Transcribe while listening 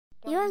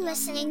You're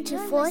listening to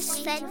Force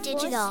Fed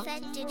Digital.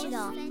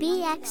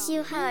 BX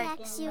you heard.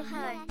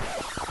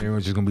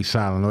 Everyone's just gonna be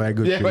silent. All that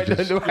good shit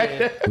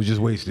was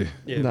just wasted.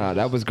 Yeah. Nah,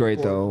 that was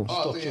great though.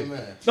 Oh, damn,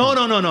 man. No.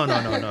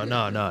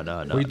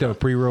 What you thought,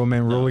 pre-roll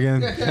man roll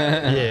again?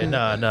 Yeah,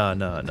 no.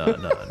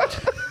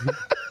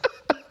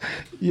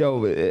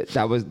 Yo,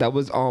 that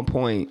was on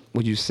point.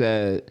 What you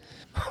said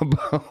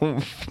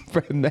about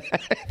Fred Mack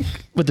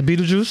with the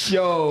Beetlejuice.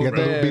 Yo, you got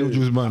the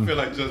Beetlejuice bun. I feel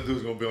like Just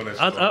Dude's gonna be on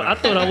that. I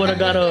thought I would have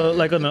got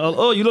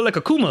you look like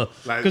a Kuma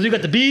because you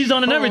got the bees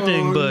on and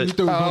everything. But I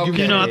thought I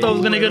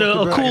was gonna get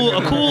a cool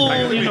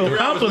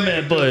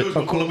compliment. But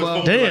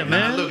damn,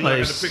 man,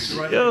 like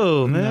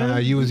yo, man, nah,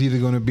 you was either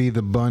gonna be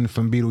the bun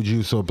from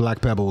Beetlejuice or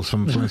Black Pebbles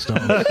from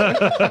Flintstones.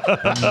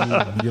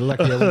 You're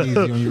lucky I went easy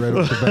on you right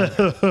off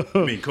the bat.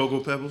 You mean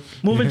Cocoa Pebbles?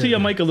 Move into your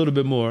mic a little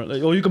bit more,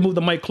 or you can move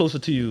the mic closer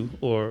to you,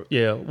 or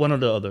one or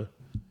the other.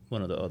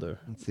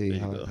 Let's see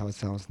how it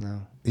sounds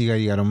now.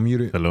 You got them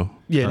muted. Hello.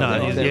 Yeah,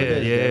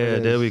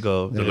 there we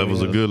go. The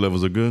levels are good.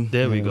 Levels are good.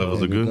 There we go.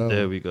 Levels are good.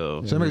 There we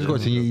go. So makes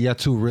question. You got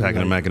two really packing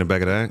the Mac in the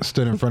back of the act.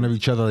 Stood in front of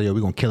each other. Like, yo,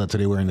 we gonna kill it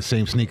today wearing the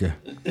same sneaker.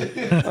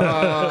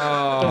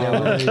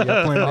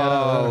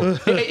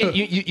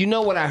 You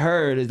know what I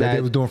heard is that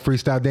they was doing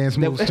freestyle dance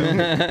moves too.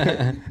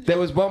 There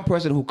was one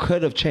person who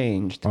could have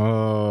changed.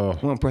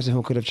 One person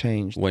who could have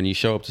changed. When you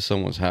show up to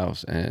someone's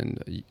house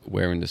and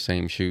wearing the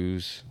same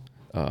shoes,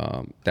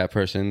 that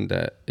person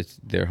that it's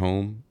their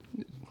home.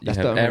 You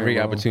have every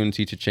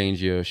opportunity to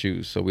change your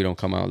shoes, so we don't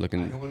come out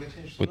looking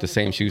with the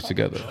same shoes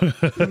together.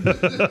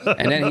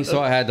 And then he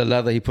saw I had the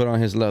leather. He put on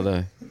his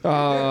leather.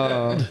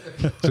 So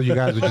you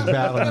guys were just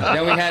battling.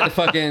 Then we had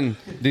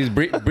these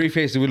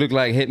briefcases. We looked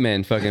like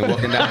hitmen, fucking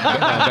walking down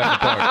Bedford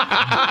Park.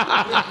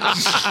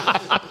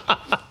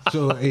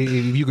 So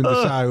if you can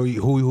decide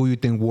who you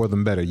think wore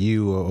them better,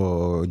 you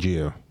or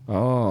Gio.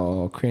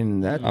 Oh,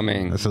 creating that. I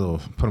mean, that's a little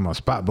put him on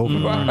spot. Both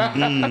of them.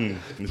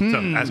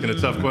 Asking a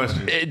tough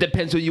question. It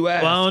depends who you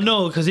ask. Well, I don't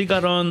know because he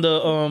got on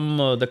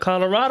the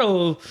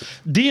Colorado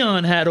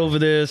Dion hat over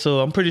there, so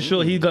I'm pretty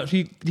sure he got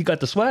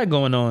the swag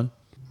going on.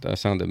 That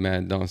sounded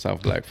mad down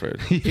South Blackford.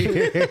 He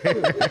got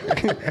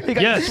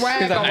the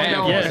swag going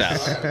on.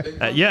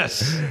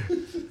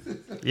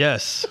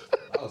 Yes.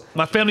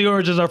 My family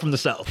origins are from the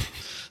South.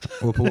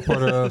 What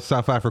part of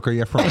South Africa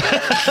you from?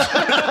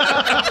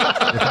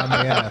 If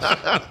I may ask.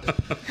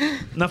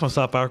 Not from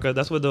South Africa.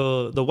 That's where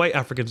the white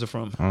Africans are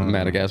from.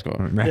 Madagascar.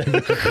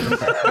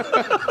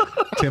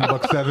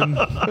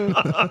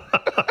 $10.07.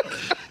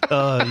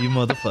 Oh, you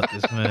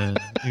motherfuckers, man.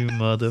 You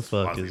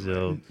motherfuckers,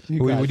 yo.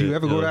 Would you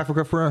ever go to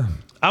Africa for?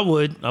 I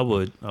would. I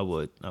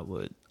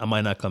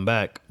might not come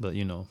back, but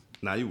you know.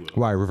 Nah, you will.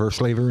 Why? Reverse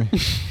slavery?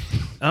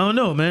 I don't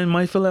know, man.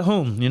 Might feel at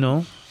home, you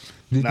know.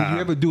 Did you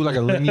ever do like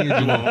a lineage?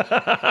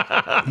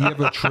 You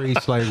ever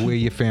trace like where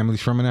your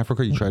family's from in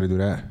Africa? You try to do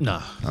that?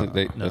 Nah.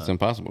 That's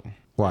impossible.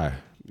 Why?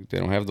 They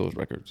don't have those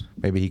records.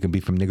 Maybe he can be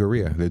from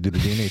Nigeria. They do the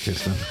DNA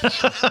testing.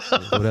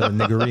 What other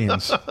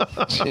Nigerians?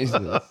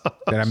 Jesus.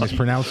 Did I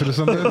mispronounce it or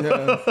something?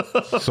 Yeah.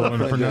 So on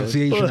the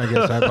pronunciation, I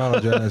guess I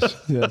apologize.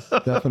 Yes,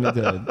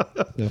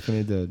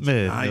 definitely did.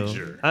 Man, yo.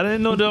 I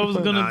didn't know that I was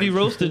gonna be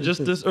roasted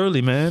just this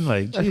early, man.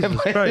 Like Jesus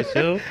Christ,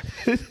 yo.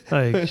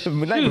 Like, you should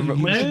do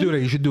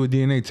that. You should do a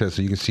DNA test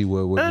so you can see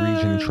what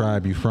region and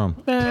tribe you're from.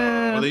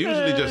 Well, they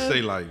usually just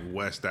say like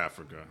West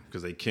Africa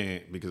because they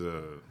can't because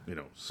of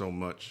so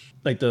much.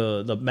 Like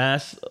the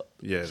mass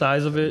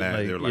size of it.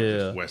 They're like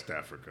just West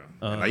Africa.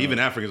 And like even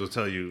Africans will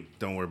tell you,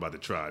 don't worry about the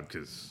tribe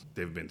because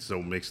they've been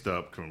so mixed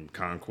up from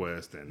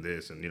conquest and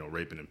this and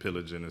raping and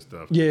pillaging and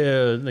stuff.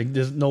 Yeah, like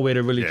there's no way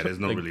to really. Yeah, there's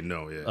no really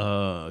know.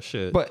 Yeah.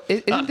 Shit. But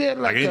isn't there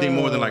like anything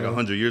more than like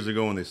 100 years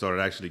ago when they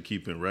started actually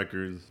keeping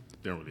records?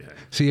 They don't really have it.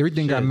 See,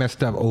 everything got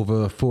messed up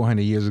over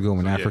 400 years ago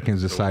when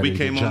Africans decided to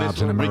get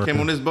jobs in America. We came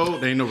on this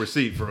boat, there ain't no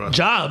receipt for us.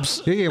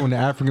 Jobs? Yeah, when the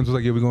Africans was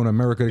like, we're going to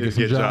America to get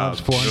some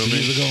jobs 400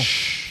 years ago.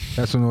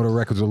 That's when all the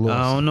records are lost.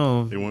 I don't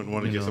know. They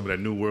want to get some of that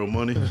new world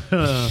money.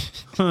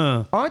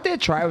 Aren't there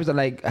tribes that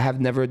like have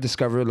never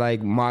discovered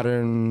like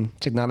modern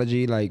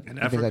technology, like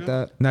things like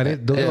that? No,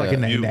 those are like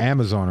in the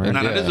Amazon, right?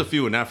 No, there's a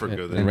few in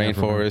Africa. In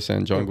rainforests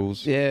and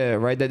jungles. Yeah,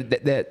 right.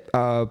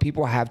 That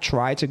people have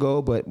tried to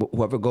go, but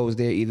whoever goes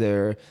there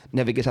either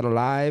never gets out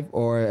alive,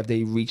 or if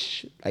they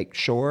reach like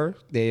shore,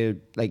 they're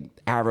like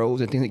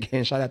arrows and things that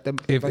get shot at them.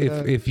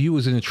 If you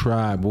was in a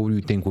tribe, what would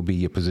you think would be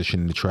your position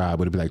in the tribe?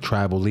 Would it be like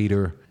tribal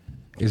leader?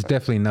 It's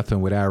definitely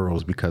nothing with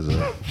arrows because of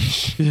I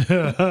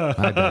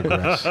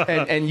digress.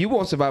 And you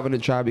won't survive in the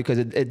tribe because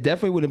it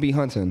definitely wouldn't be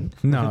hunting.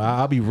 No,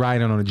 I'll be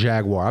riding on a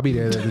jaguar. I'll be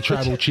the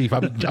tribal chief.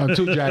 I'll be on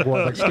 2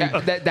 jaguars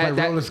like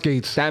roller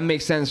skates. That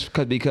makes sense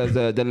because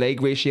the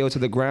leg ratio to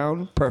the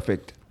ground,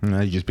 perfect.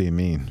 No, you just being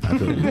mean. I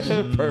thought it was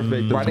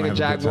perfect. Riding a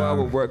jaguar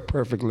would work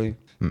perfectly.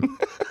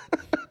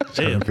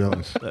 Damn.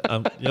 Feelings.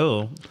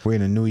 Yo, we're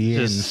in a new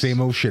year and the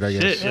same old shit, I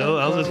guess. Shit, yo,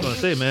 I was just gonna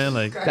say, man,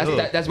 like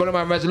that's one of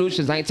my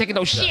resolutions. I ain't taking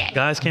no shit.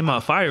 Guys came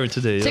out firing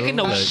today. Taking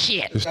no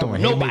shit. Just throwing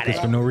haymakers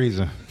for no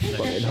reason.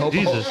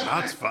 Jesus,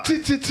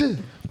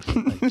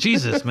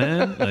 Jesus,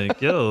 man,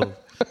 like yo.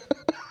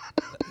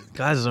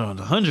 guys are on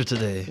 100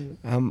 today.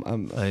 I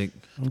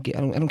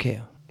don't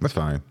care. That's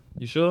fine.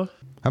 You sure?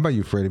 How about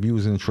you, Fred? If you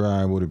was in the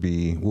tribe, would it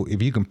be?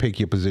 If you can pick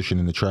your position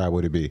in the tribe,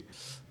 what would it be?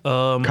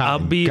 I'll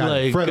be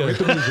like. Fred, hit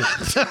the music.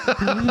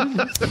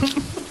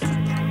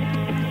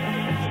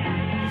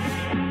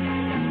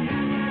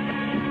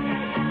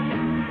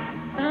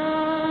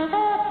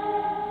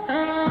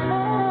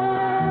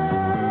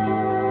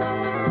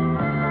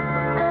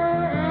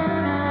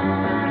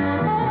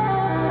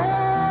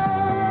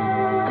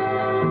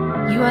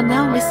 You are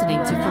now listening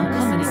to From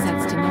Common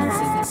Sense to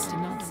Nonsense.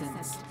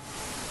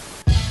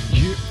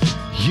 Yeah.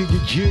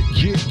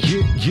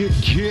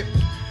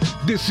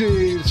 This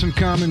is From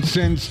Common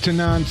Sense to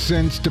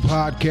Nonsense, the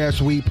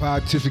podcast we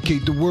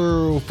pontificate the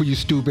world for you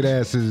stupid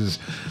asses.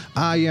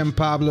 I am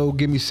Pablo.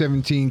 Give me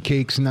 17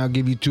 cakes and I'll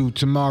give you 2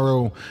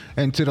 tomorrow.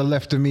 And to the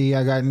left of me,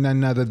 I got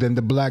none other than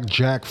the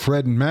Blackjack,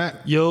 Fred Mack.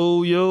 Yo,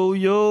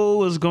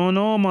 what's going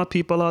on, my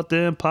people out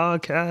there in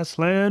podcast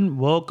land?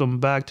 Welcome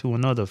back to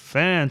another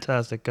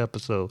fantastic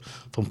episode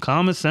From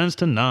Common Sense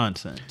to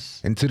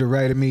Nonsense. And to the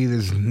right of me,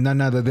 there's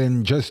none other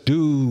than Just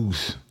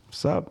Dudes.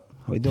 What's up?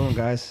 How we doing,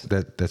 guys?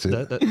 That's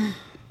it.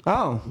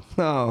 Oh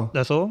no,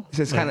 That's all.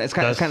 it's kind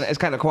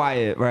of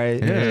quiet,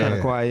 right? Yeah. It's kind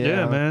of quiet.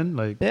 Yeah, man.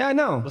 Like, Yeah, I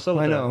know. What's up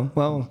with I know.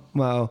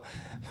 Well.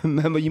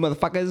 Remember, you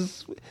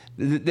motherfuckers.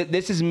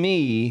 This is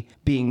me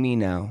being me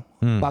now.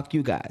 Fuck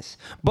you guys.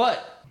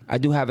 But I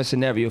do have a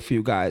scenario for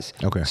you guys.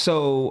 Okay.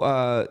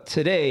 So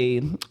today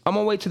I'm on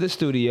my way to the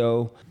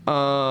studio.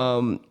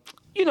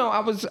 We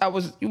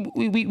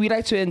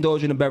like to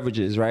indulge in the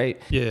beverages, right?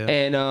 Yeah.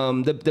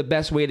 And the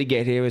best way to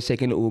get here is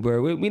taking an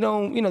Uber. We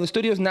don't, the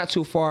studio's not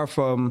too far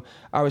from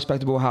our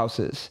respectable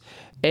houses.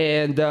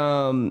 And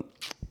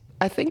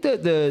I think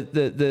that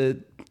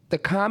the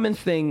common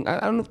thing,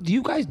 I don't know, do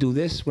you guys do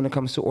this when it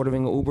comes to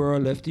ordering an Uber or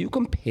Lyft? Do you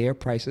compare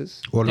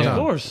prices? All the of time.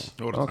 course.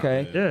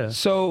 Okay. Yeah.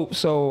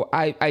 So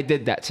I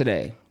did that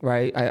today,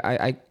 right?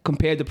 I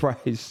compared the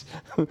price.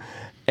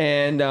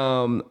 And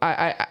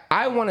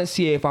I want to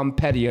see if I'm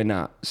petty or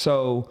not.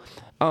 So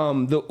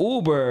the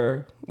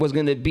Uber was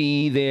going to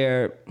be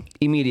there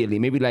immediately,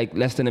 maybe like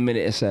less than a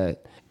minute, it said.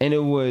 And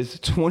it was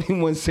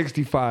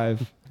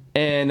 $21.65.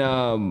 And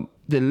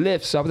the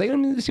Lyft, so I was like, let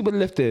me see what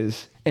Lyft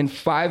is. In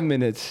 5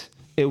 minutes,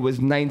 it was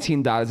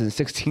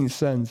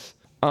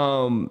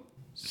 $19.16.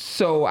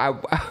 So I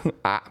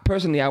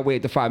personally, I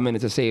waited the 5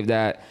 minutes to save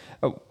that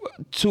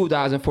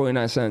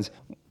 $2.49.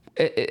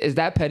 Is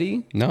that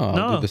petty? No,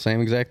 I'll do the same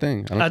exact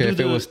thing. I don't care if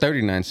it was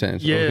 39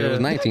 cents or if it was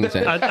 19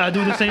 cents. I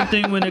do the same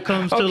thing when it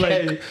comes to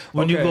like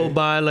when you go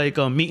buy like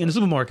meat in the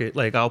supermarket.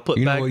 Like I'll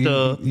put back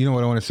the. You know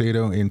what I want to say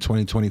though? In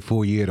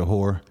 2024, year the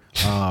whore.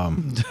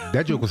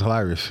 That joke was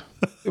hilarious.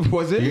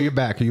 Was it? You're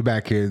back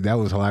here. That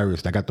was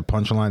hilarious. I got the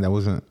punchline. That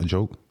wasn't a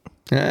joke.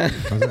 No.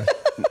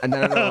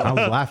 I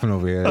was laughing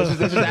over here. This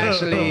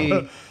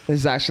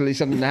is actually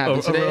something that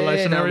happened today. A real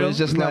life scenario? I was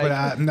just like,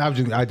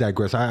 I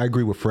digress. I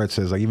agree with Fred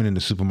says. Like even in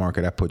the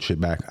supermarket, I put shit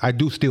back. I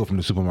do steal from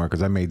the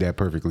supermarkets. I made that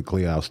perfectly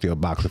clear. I'll steal a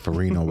box of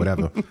Farina or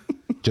whatever,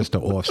 just to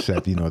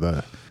offset,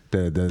 the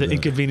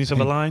inconvenience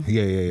of a line.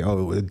 Yeah.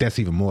 Oh, that's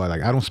even more.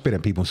 Like I don't spit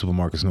at people in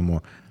supermarkets no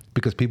more.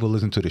 Because people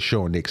listen to the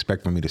show and they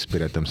expect for me to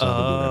spit at them, so I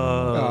don't do that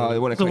no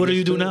more. So what do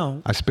you do now?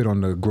 I spit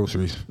on the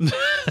groceries.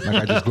 Like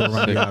I just go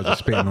around the house just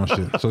spitting on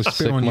shit. So spit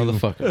Sick on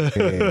motherfucker.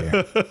 You.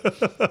 Yeah.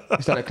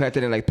 you started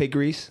collecting in like pig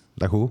grease.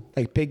 Like who?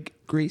 Like pig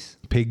grease.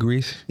 Pig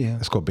grease? Yeah.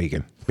 It's called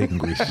bacon. Bacon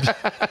grease.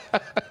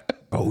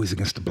 Always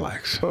against the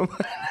blacks.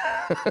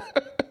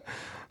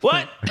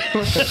 What?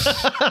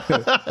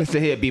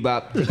 Listen here,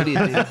 Bebop. Take it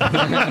easy.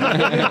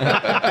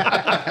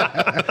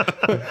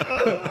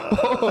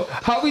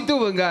 How we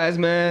doing, guys,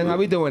 man? How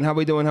we doing?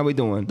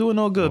 Doing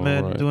all good,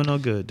 man. Right. Doing all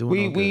good.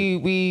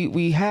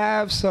 We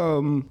have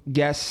some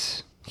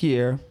guests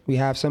here. We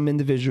have some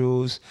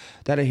individuals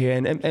that are here,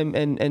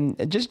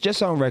 and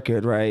just on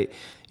record, right?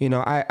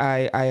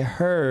 I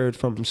heard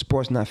from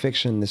Sports Not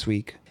Fiction this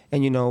week.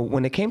 And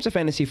when it came to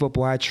fantasy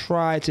football, I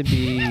tried to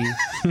be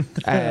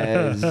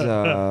as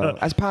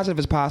positive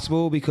as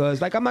possible because,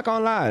 like, I'm not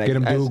gonna lie, Get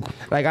him, Duke.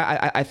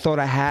 I thought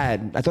I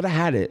had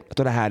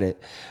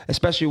it,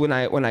 especially when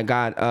I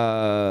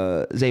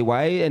got Zay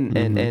White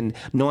and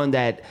knowing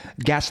that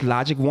Gas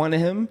Logic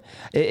wanted him,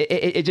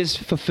 it just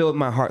fulfilled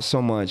my heart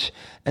so much.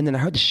 And then I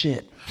heard the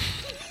shit.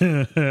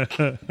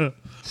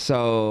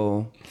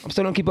 So I'm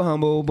still gonna keep it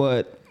humble,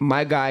 but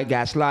my guy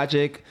Gas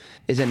Logic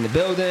is in the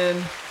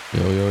building.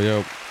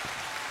 Yo.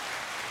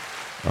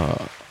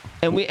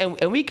 And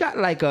we got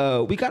like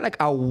our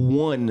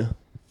one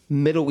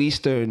Middle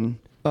Eastern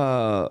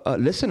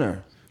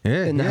listener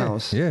in the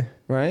house. Yeah.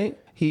 Right?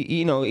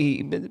 He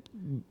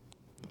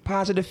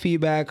positive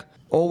feedback.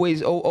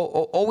 Always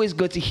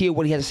good to hear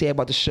what he has to say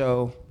about the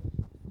show.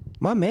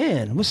 My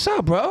man, what's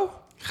up, bro?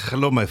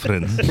 Hello, my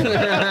friends.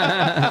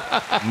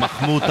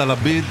 Mahmoud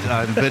Al-Abid.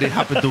 I'm very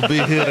happy to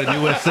be here in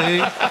USA.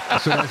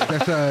 So that's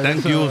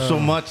Thank you so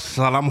much.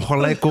 Salam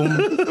alaikum.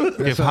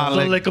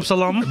 Alaikum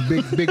salam.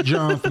 Big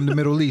John from the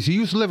Middle East. He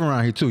used to live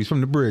around here too. He's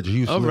from the bridge. He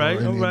used to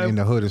live in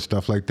the hood and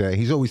stuff like that.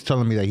 He's always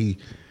telling me that he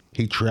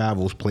he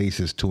travels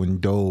places to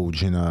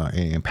indulge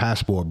in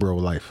passport bro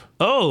life.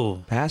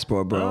 Oh,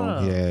 Passport,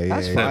 bro. Yeah,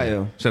 That's yeah.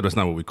 fire. Except that's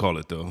not what we call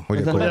it though. What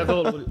do you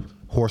call it? yeah.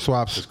 Horse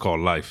swaps. It's called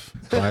life.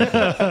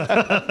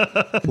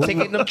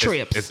 Taking them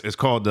trips. It's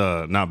called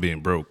not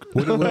being broke.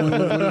 What is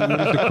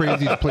the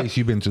craziest place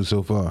you've been to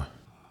so far?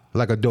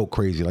 Like adult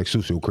crazy, like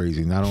Susu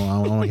crazy. And I don't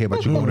want to hear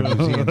about you going to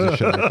museums and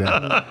shit like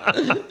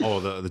that. Oh,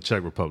 the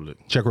Czech Republic.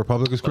 Czech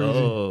Republic is crazy.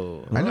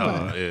 Oh, I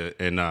know.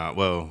 And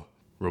well,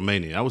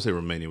 Romania. I would say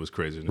Romania was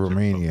crazy. In the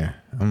Romania.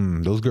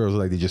 Those girls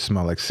look like they just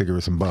smell like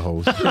cigarettes and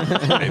buttholes.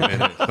 Hey man,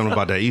 something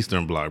about that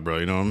Eastern Bloc, bro.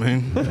 You know what I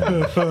mean?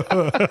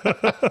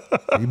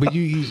 But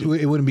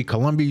it wouldn't be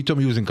Colombia. You told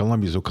me you was in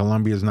Colombia, so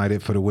Colombia's not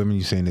it for the women.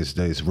 You saying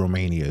it's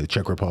Romania, the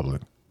Czech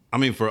Republic. I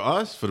mean, for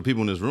us, for the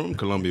people in this room,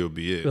 Colombia would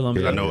be it.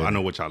 Colombia. I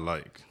know what y'all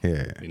like.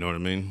 Yeah. You know what I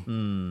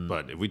mean?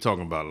 But if we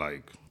talking about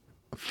like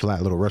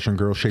Flat little Russian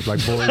girl shaped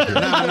like boys. You talking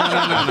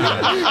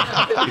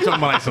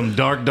about like some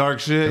dark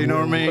shit, you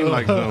know what I mean?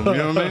 Like some, you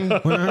know what I mean? You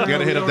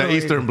gotta hit up that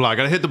Eastern Bloc,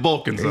 gotta hit the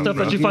Balkans. stuff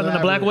that you find on the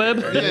black web.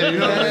 Yeah, you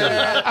know what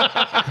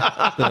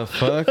I mean? The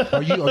fuck?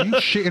 Are you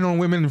shitting on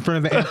women in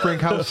front of the Anne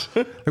Frank house?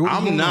 Like, what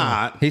I'm you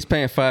not. He's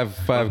paying five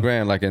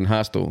grand like in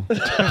Hostel.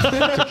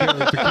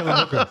 to kill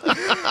a hooker.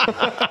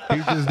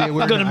 He's just there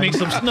with Gonna make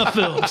some snuff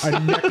films. a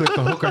necklace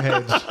of hooker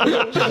heads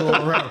just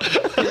all around.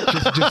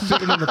 Just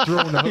sitting on the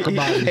throne of hooker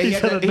bodies. He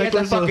had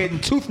that fucking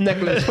tooth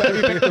necklace for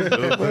every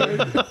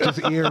victim. Just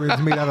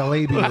earrings made out of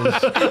labials.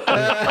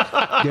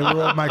 They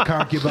were all my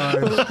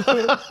concubines.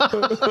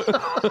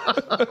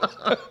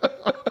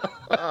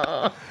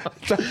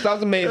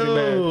 Sounds amazing,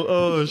 man.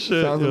 Oh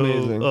shit! Sounds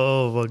amazing.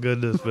 Oh my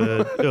goodness,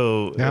 man.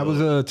 Yo, How was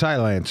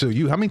Thailand too?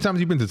 How many times have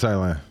you been to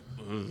Thailand?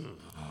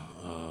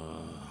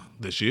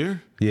 This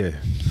year? Yeah,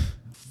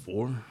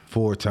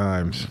 4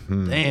 times.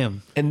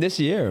 damn. And this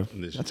year,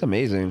 This that's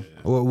amazing.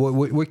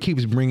 What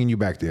keeps bringing you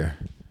back there?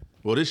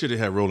 Well, this year they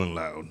had Rolling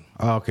Loud,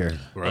 Oh, okay,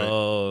 right?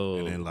 Oh.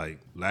 And then like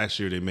last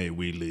year they made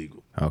weed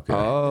legal. okay.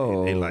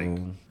 Oh,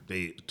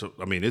 They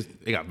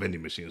got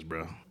vending machines,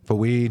 bro. For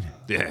weed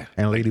Yeah.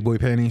 and Ladyboy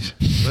panties.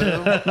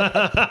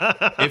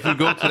 If you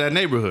go to that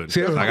neighborhood,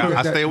 See, like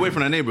I stay away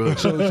from that neighborhood.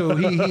 So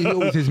he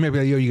always says maybe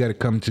like, yo, you got to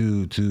come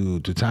to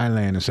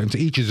Thailand and so to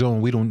each his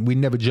own. We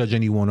never judge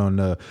anyone on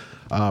the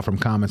from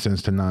Common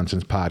Sense to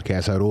Nonsense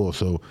podcast at all.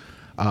 So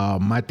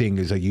my thing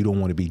is like you don't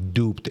want to be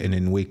duped and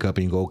then wake up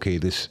and you go, okay,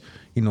 this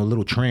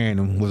little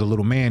Tran was a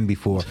little man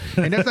before,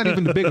 and that's not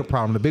even the bigger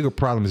problem. The bigger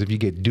problem is if you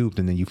get duped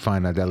and then you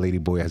find out that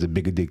Ladyboy has a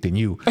bigger dick than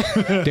you,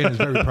 then it's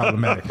very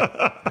problematic.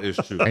 It's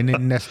true. And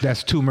then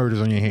that's 2 murders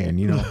on your hand.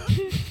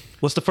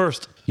 What's the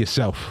first?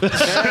 Yourself.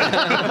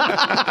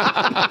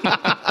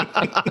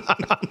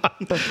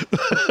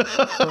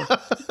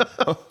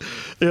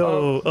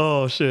 Yo,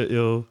 oh shit,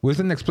 yo. Where's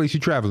the next place you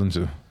traveling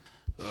to?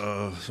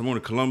 So I'm going to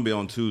Colombia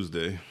on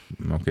Tuesday.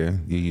 Okay,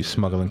 you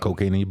smuggling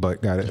cocaine in your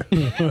butt. Got it.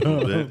 A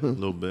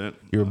little bit.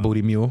 You're a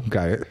booty mule.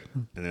 Got it.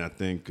 And then I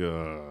think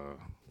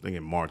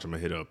in March I'm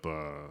gonna hit up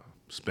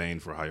Spain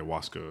for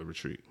ayahuasca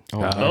retreat.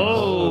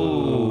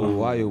 Oh,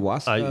 why you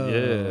watch? yeah.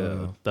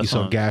 You That's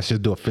saw on. gas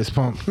just do a fist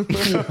pump.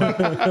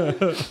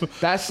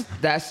 That's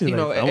Like,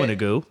 I want to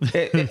go.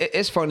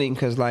 It's funny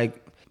because like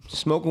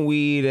smoking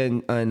weed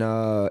and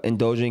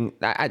indulging.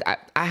 I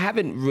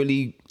haven't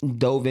really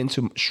dove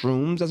into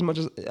shrooms as much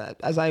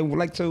as I would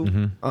like to.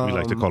 We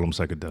like to call them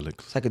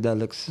psychedelics.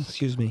 Psychedelics.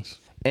 Excuse me.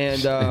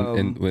 And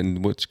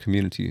And which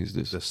community is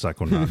this? The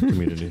psychonaut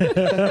community.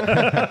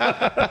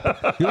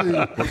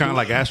 We're kind of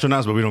like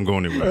astronauts, but we don't go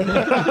anywhere.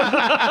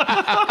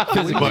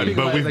 but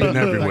we've been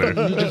everywhere.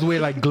 You just wear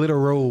like glitter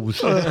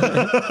robes.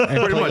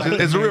 Pretty much.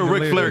 It's a real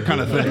Ric Flair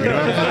kind of thing. You know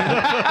what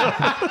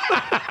I'm saying?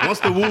 Once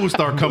the woos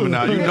start coming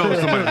out, you know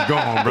somebody's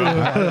gone, bro.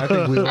 I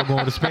think we're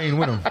going to Spain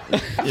with him.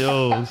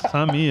 Yo,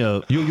 sign me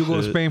up. You go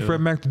to Spain,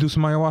 Fred Mack, to do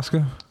some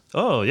ayahuasca?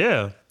 Oh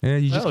yeah. Yeah,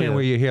 you just Hell can't yeah.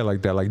 wear your hair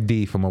like that, like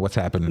D from What's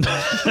Happening.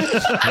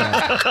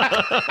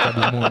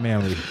 Gotta be more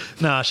manly.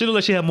 Nah, she looked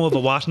like she had more of a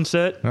washing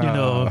set. You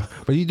know.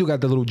 But you do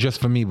got the little just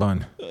for me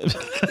bun. You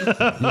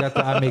got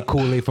the I make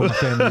Kool-Aid for my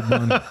family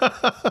bun.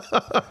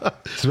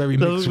 It's very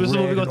So mixed. this is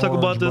what we're red gonna and talk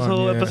about orange this bun,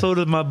 whole yeah. episode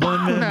of my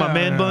bun, man, my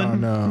man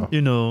bun. No.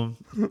 You know,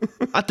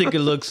 I think it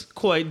looks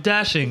quite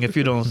dashing if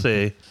you don't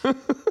say.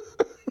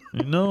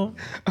 You know,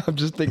 I'm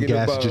just thinking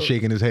Gas about just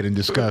shaking his head in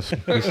disgust.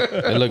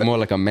 It looked more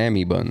like a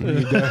mammy bun.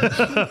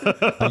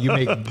 You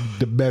make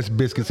the best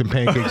biscuits and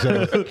pancakes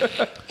ever.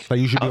 Like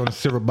you should be on a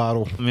syrup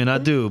bottle. I mean, I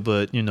do,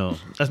 but you know,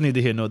 that's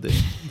neither here nor there.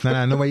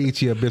 Nah, nobody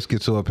eats your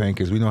biscuits or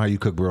pancakes. We know how you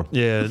cook, bro.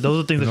 Yeah,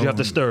 those are things that you have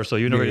to stir, so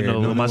you already know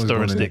what my one's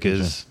stirring going in that stick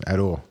is. kitchen At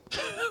all.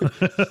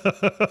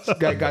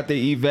 guy got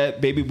the Yvette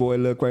baby boy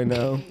look right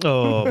now.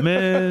 Oh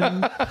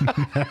man!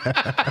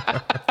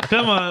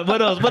 Come on,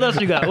 what else? What else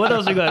you got? What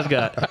else you guys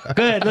got?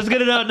 Go ahead, let's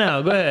get it out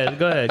now. Go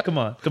ahead. Come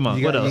on. You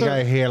What got else?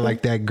 hair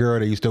like that girl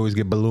that used to always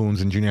get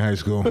balloons in junior high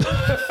school.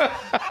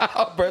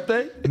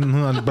 Birthday?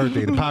 On the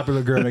birthday, the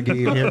popular girl that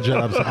gave hair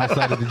jobs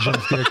outside of the gym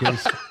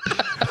staircase.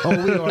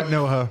 Oh, we all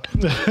know her.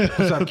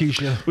 What's up,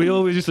 Keisha? We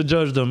always used to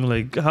judge them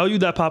like, how you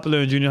that popular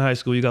in junior high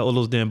school? You got all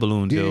those damn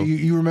balloons, Yeah, yo.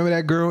 you remember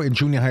that girl in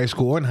junior high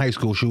school or in high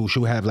school? She'll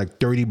have like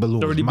 30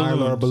 balloons, 30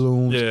 Mylar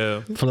balloons,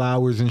 Yeah.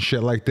 flowers and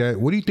shit like that.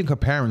 What do you think her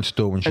parents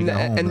stole when she got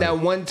home? And that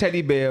one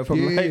teddy bear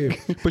from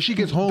but she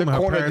gets home and her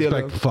corner parents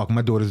dealer. like, fuck,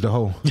 my daughter's the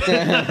hoe. She's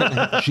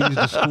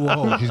the school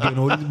hoe. She's getting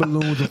all these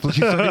balloons. And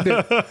she's sucking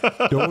dick.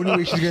 The only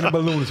way she's getting a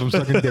balloon is from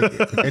sucking dick.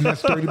 And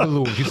that's 30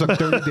 balloons. She sucked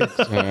 30 dicks.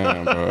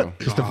 Damn, bro.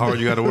 How hard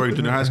you got to work in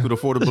junior high school to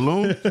afford a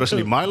balloon,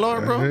 especially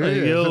Mylar, bro.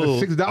 Hey, yo,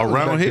 $6 Around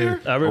back here,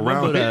 then. I remember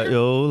around that, here?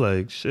 yo.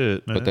 Like,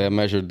 shit, man. But that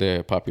measured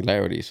their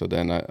popularity, so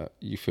then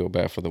you feel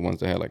bad for the ones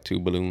that had like 2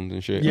 balloons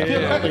and shit. Yeah,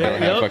 After that,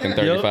 they had fucking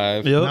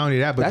 35. Yep. Not only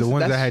that, but the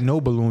ones that had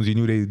no balloons, you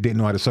knew they didn't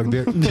know how to suck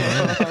dick.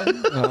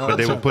 But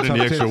they would put in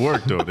the extra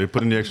work, though. They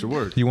put in the extra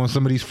work. You want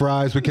some of these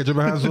fries with ketchup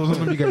and hot sauce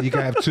on them? You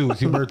can have 2.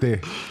 It's your birthday.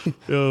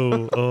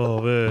 Yo,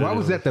 oh, man. Why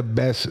was that the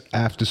best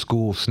after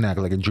school snack,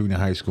 like in junior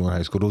high school and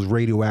high school? Those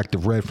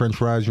radioactive red French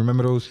fries, you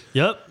remember those?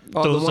 Yep.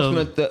 Oh, Those, the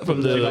ones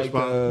from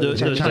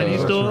the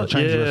Chinese store?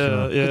 Chinese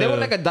restaurant. Yeah. They were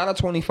like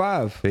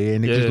 $1.25. Yeah,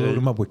 and they just Yeah. load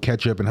them up with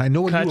ketchup. And I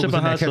know what Ketchup was in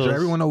and that hot ketchup. sauce.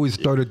 Everyone always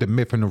started the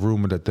myth and the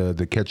rumor that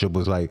the ketchup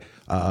was like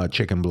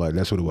chicken blood.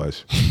 That's what it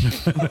was.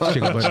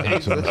 Chicken blood. and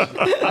hot sauce.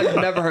 I've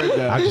never heard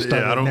that. I just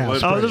started I don't now.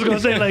 want- I was just gonna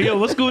say, like, yo,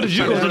 what school did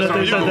you go to that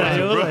they said that,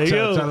 yo? Like,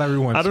 yo, Tell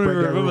everyone, I don't spread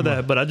even that remember rumor.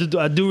 that, but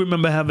I do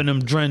remember having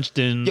them drenched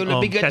in Yo, let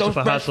me get those ketchup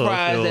and hot French sauce.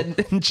 fries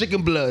and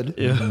chicken blood.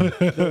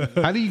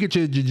 How do you get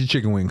your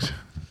chicken wings?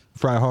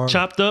 Fried hard?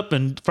 Chopped up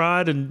and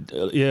fried and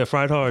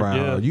fried hard. Fried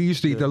Yeah. hard. You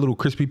used to eat that little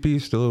crispy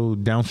piece, the little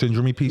Down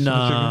syndrome piece of the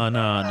chicken?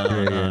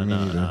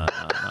 Nah.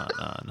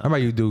 How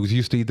about you dudes? You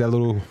used to eat that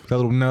little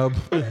nub?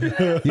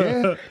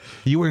 Yeah?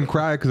 You wouldn't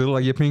cry because it looked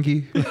like your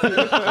pinky? I'm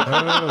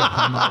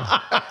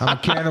a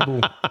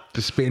cannibal.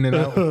 Just spitting it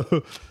out.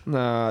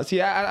 Nah,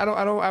 see, I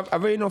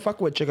really don't fuck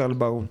with chicken on the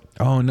bone.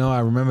 Oh, no. I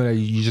remember that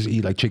you just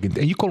eat like chicken.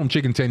 And you call them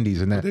chicken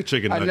tendies and They're that.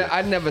 chicken nuggets.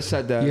 I never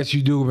said that. Yes,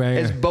 you do, man.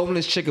 It's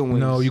boneless chicken wings.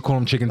 No, you call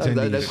them chicken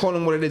tendies. That's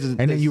calling what it is. And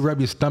then you rub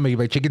your stomach. You're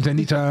like, chicken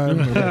tendy time.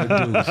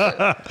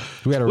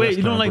 We had a Wait,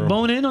 you don't restaurant, like bro.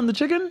 bone in on the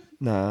chicken?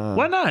 Nah.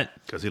 Why not?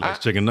 Because he likes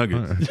chicken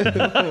nuggets.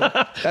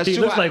 That's He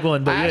true. looks like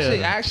one, but I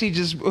yeah. actually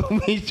just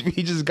we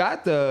just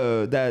got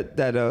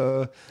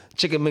that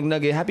chicken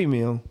McNugget Happy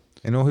Meal.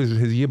 And all his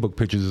yearbook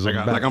pictures is on the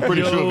Like, back. I'm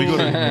pretty sure if you go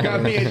to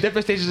Got me at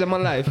different stages of my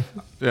life.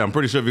 yeah, I'm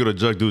pretty sure if you go to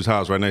Jug Dude's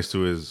house right next to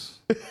his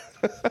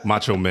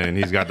Macho Man,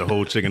 he's got the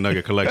whole chicken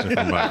nugget collection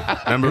from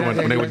remember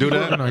when they would do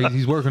that?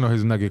 He's working on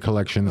his nugget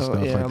collection and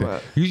stuff yeah, like I'm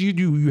that.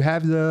 You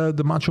have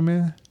the Macho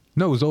Man?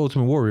 No, it was the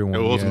Ultimate Warrior one.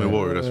 The Ultimate yeah.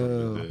 Warrior, that's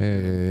what it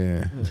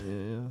is.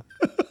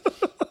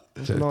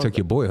 Yeah. Took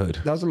your boyhood.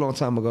 That was a long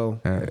time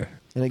ago. Yeah.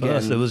 And For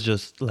us, again, it was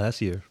just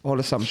last year. all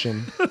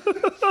assumption,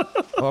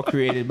 all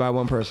created by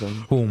one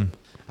person. Whom?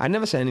 I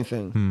never said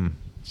anything.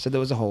 Said there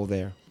was a hole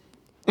there.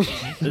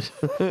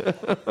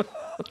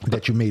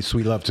 That you made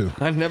sweet love to.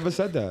 I never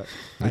said that.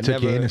 It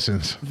took your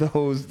innocence.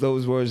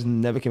 Those words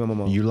never came out of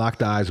my mouth. You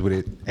locked eyes with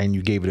it and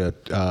you gave it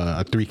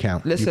a 3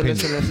 count. You pinned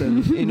it.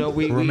 Listen. You know,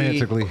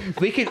 Romantically.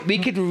 we could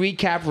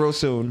recap real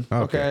soon.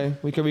 Okay,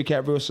 we can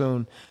recap real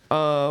soon.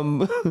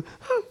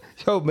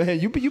 Yo, man,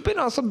 you been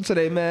on something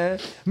today, man.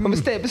 I'm gonna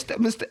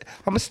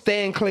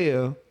stand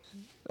clear.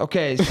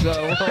 Okay, so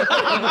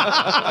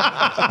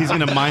He's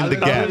gonna mind the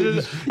gap.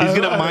 He's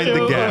gonna mind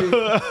the gap.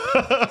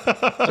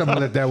 I'm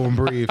gonna let that one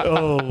breathe.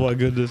 Oh my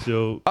goodness,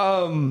 yo.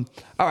 all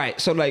right,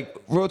 so like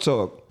real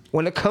talk.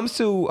 When it comes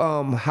to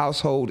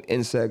household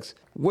insects,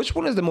 which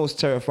one is the most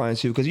terrifying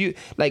to you? Because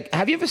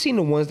have you ever seen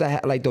the ones that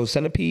have like those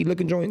centipede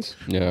looking joints?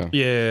 Yeah.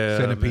 Yeah.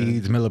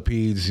 Centipedes,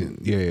 millipedes.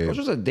 Yeah.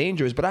 Those are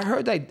dangerous, but I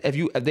heard that if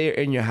they're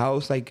in your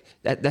house, like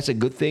that's a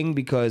good thing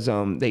because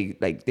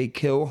they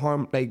kill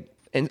harm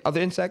and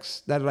other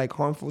insects that are like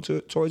harmful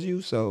towards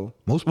you. So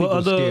Most people What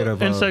are scared other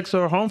of insects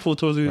are harmful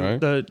towards you? Right.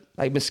 That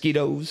like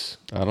mosquitoes.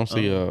 I don't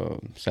see a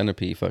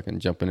centipede fucking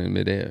jumping in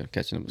midair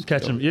catching them.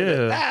 catch them?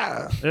 Yeah.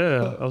 Ah,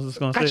 Yeah. I was just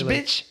gonna catch say, a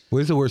like, bitch.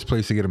 Where's the worst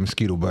place to get a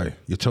mosquito bite?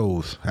 Your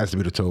toes. Has to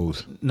be the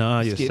toes. nah,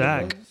 your Mosquito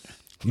sack.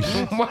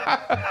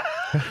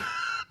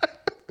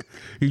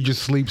 You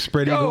just sleep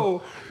spread eagle.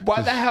 Yo,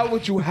 why the hell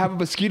would you have a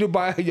mosquito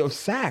bite in your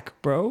sack,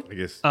 bro? I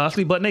guess I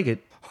sleep butt naked.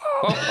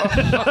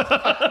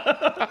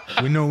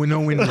 We know when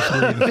the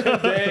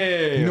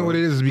screens. You know what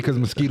it is? It's because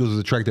mosquitoes is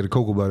attracted to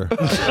cocoa butter.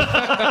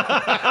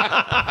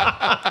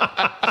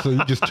 So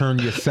you just turn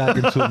your sack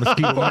into a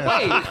mosquito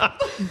nest.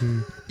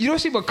 Wait, you don't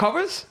sleep with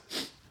covers?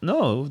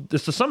 No,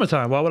 it's the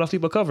summertime. Why would I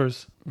sleep with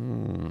covers?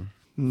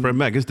 Fred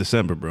Mack, it's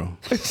December, bro.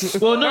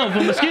 Well, no,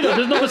 for mosquitoes.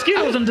 There's no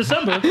mosquitoes in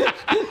December.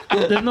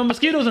 There's no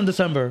mosquitoes in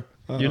December.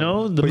 You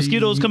know, the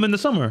mosquitoes come in the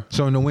summer.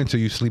 So in the winter,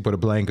 you sleep with a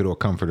blanket or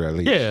comforter at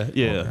least.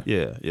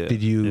 Yeah.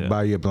 Did you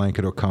buy your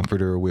blanket or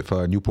comforter with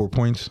Newport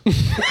points?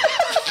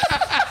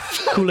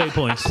 Kool-Aid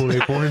points?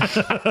 Kool-Aid points?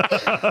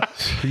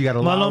 You got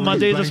a lot. My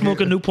days of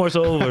smoking Newports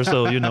are over,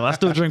 so I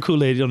still drink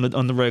Kool-Aid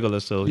on the regular.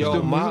 So Yo,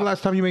 When was the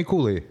last time you made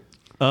Kool-Aid?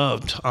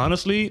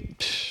 honestly,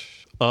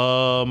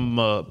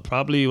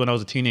 probably when I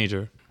was a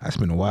teenager. That's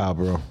been a while,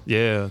 bro.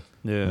 Yeah.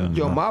 Yeah.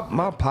 Yo,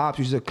 my pops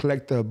used to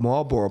collect the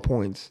Marlboro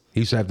points.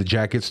 He used to have the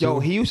jackets. Yo, too.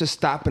 he used to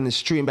stop in the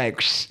street and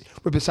like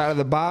rip the side of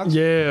the box.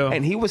 Yeah.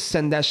 And he would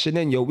send that shit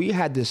in. Yo, we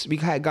had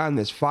gotten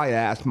this fire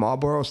ass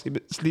Marlboro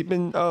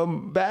sleeping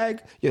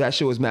bag. Yo, that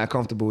shit was mad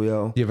comfortable,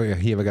 yo. He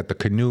ever got the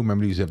canoe?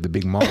 Remember, he used to have the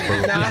big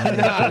Marlboro. Nah,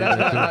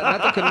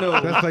 not the canoe.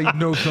 That's how you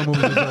know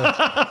someone was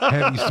a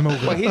heavy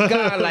smoker. But he's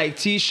got like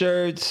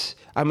t-shirts.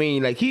 I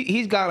mean, like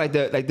he's got like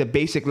the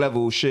basic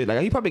level shit. Like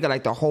he probably got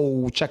like the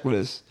whole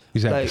checklist.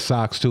 He's had like, the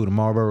socks too, the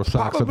Marlboro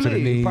socks up to the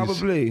knees.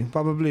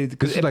 Probably.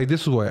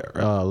 This was what,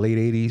 late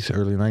 80s,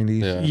 early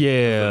 90s?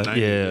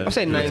 Yeah. I'm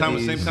saying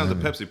 90s. Same time the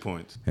Pepsi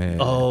points. Yeah.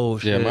 Oh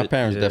shit. Yeah, my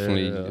parents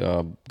definitely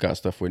got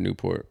stuff with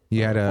Newport.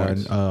 You had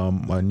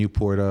a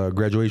Newport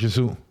graduation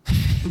suit,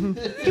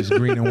 just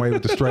green and white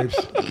with the stripes.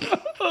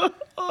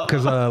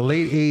 Because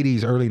late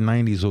 80s, early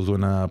 90s was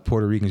when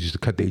Puerto Ricans used to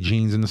cut their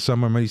jeans in the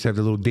summer. They used to have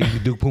the little Daisy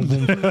Duke boom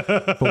boom,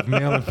 both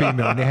male and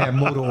female. And they had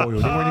motor oil. They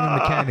weren't even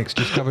mechanics,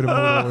 just covered in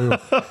motor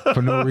oil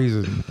for no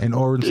reason. And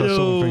orange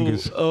Sassoon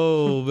fingers.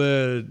 Oh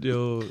man,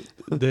 yo,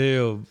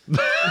 damn.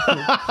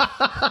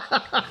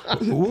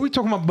 What are we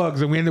talking about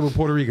bugs and we ended with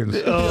Puerto Ricans?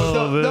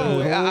 All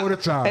the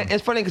time. And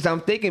it's funny because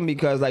I'm thinking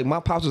because like my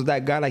pops was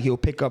that guy, like he'll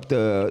pick up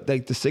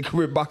the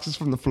cigarette boxes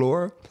from the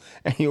floor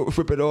and he'll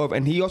rip it off.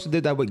 And he also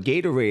did that with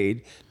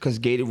Gatorade because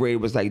Gatorade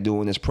was like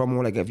doing this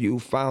promo, like if you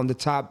found the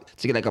top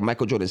to get like a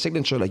Michael Jordan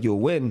signature, like you'll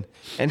win.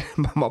 And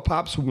my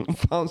pops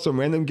found some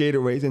random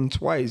Gatorades and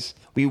twice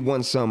we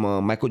won some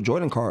Michael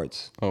Jordan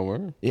cards. Oh,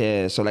 word?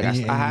 Yeah, so like I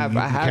have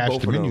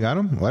both of them. You got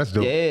them? Well, that's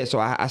dope. Yeah, so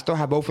I still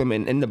have both of them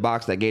in the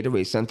box that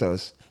Gatorade sent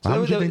us. So how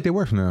much do you think they're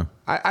worth now?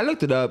 I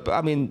looked it up.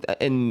 I mean,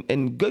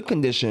 in good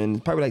condition,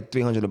 probably like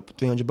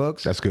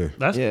 $300. That's good.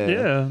 That's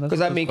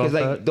Because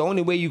like the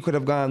only way you could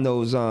have gotten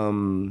those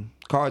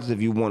cards is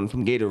if you won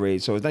from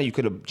Gatorade. So it's not you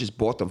could have just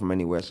bought them from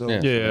anywhere. So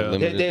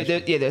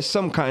there's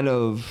some kind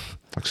of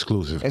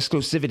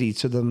exclusivity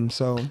to them.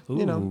 So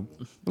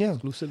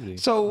exclusivity.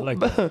 So like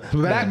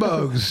back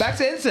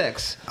to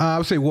insects. I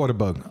would say water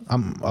bug.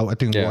 I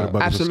think water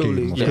bug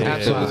absolutely, is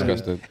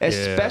absolutely,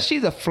 especially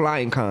the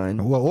flying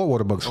kind. Well, all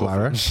water bugs fly,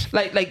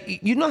 right? Like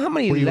you know how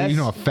many? You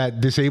know a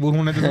fat disabled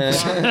one that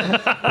doesn't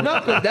fly? No,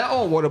 because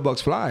all water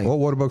bugs fly. All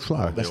water bugs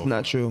fly. That's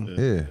not true.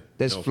 Yeah.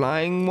 There's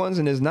flying ones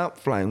and there's not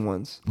flying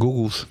ones.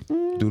 Google's.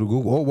 Do the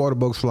Google. All water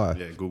bugs fly.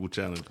 Yeah, Google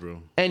challenge,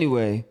 bro.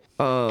 Anyway.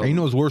 And you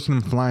know what's worse than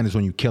them flying is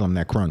when you kill them,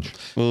 that crunch.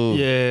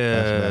 Yeah,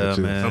 That's bad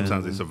too. man.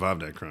 Sometimes they survive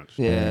that crunch.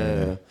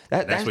 Yeah.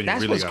 That's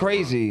really what's got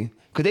crazy.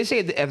 Because they say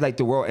if like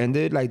the world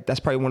ended, like that's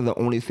probably one of the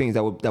only things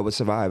that would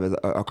survive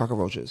are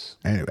cockroaches.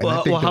 And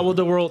Well, how will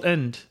the world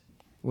end?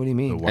 What do you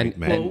mean? The white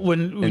man. Well,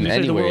 when you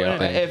say the world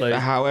ends,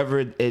 However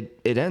it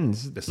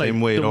ends. The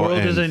same way it the all world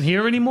ends. isn't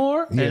here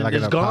anymore, yeah, and like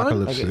it's an gone.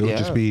 apocalypse. It would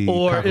just be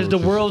Or is the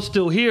cockroaches. world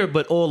still here,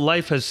 but all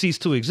life has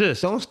ceased to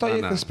exist? Don't start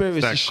your conspiracy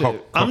It's that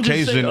shit. I'm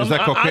just saying. Caucasian. It's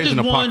that I Caucasian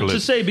just wanted to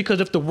apocalypse. say because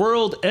if the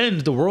world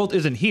ends, the world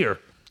isn't here.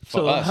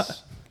 So,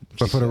 us.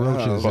 But for the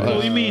roaches.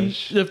 so you mean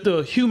if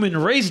the human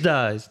race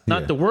dies,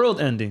 not Yeah. the world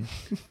ending?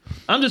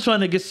 I'm just trying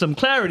to get some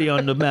clarity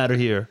on the matter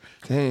here.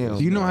 Damn.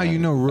 You know how you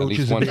know At roaches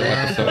least have one been around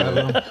episode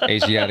forever? of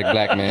Asiatic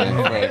black man.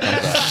 Before it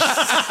comes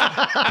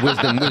out.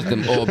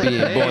 Wisdom, all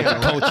being born to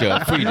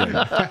culture, freedom.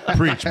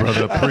 Preach,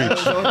 brother,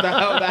 preach. What the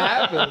hell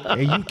that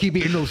happened? And you keep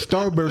eating those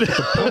Starbursts with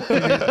the pork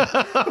in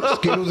it.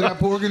 Skittles got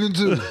pork in it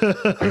too.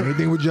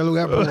 Anything with Jello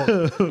got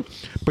pork.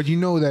 But you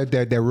know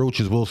that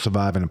roaches will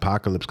survive an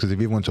apocalypse because if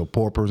you went to a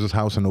poor person's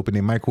house and opened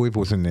their microwave,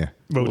 what's in there?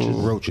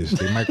 Roaches.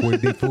 They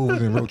microwave their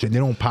food and roaches. They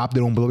don't pop, they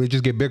don't blow, they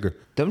just get bigger.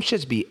 Them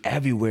shits be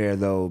everywhere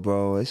though,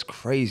 bro. It's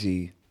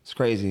crazy. It's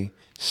crazy.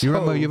 You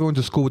remember you ever went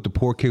to school with the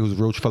poor kid whose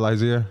roach fell out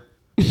his ear?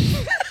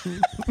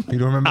 You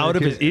don't remember Out that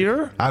of kid? his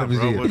ear? Out of his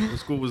Bro, ear. what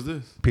school was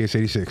this? PS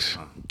 86.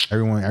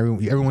 Everyone,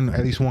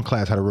 at least one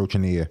class had a roach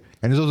in the ear.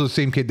 And there's also the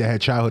same kid that had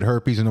childhood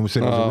herpes and was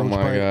saying it was a Oh roach my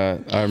bite.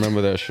 god, I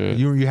remember that shit.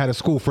 You had a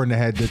school friend that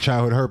had the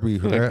childhood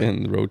herpes. Right?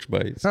 And roach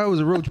bites. Oh, it was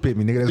a roach bit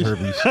me, nigga. That's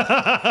herpes.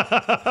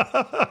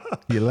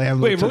 Your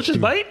landlord Wait, touched roaches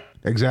you. bite?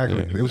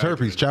 Exactly. It was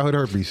herpes, childhood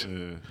herpes.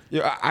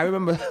 Yeah, I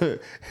remember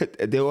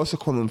they also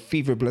call them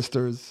fever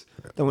blisters.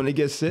 That when they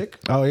get sick.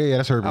 Oh yeah,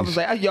 that's herpes. I was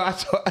like, yo,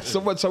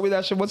 someone told me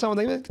that shit one time. I was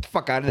like, man, get the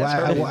fuck out of here. That's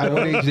herpes. At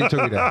what age they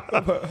told you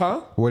that?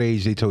 Huh? What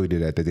age they told you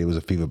that there was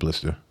a fever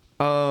blister?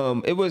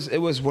 It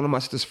was one of my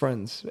sister's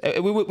friends.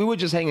 We were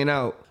just hanging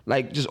out,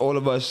 like just all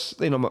of us.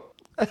 You know,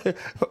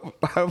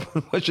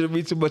 I shouldn't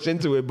read too much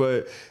into it,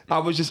 but I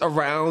was just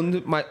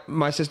around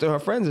my sister and her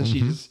friends, and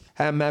she just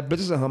had mad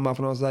blisters in her mouth,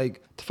 and I was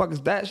like, "The fuck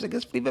is that?" She's like,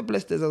 "It's fever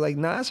blisters." I was like,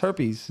 "Nah, it's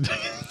herpes."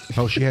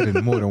 Oh, she had it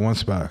in more than one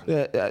spot.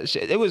 Yeah,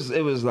 it was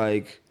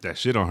like, That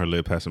shit on her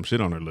lip had some shit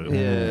on her lip.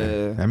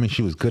 yeah. I mean,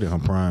 she was good at her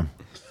prime.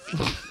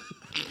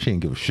 She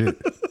didn't give a shit.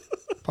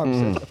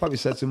 Probably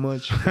said too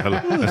much.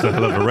 That's a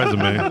hell of a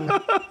resume.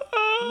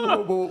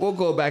 We'll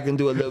go back and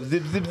do a little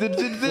zip, zip, zip,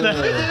 zip, zip.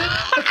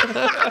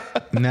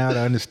 Now to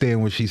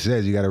understand what she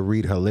says, you got to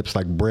read her lips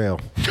like Braille.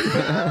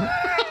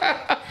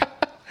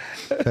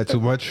 That too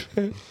much?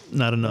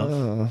 Not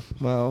enough.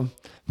 Well,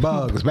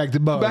 Bugs. Back to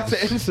bugs. back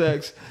to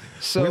insects.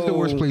 So Where's the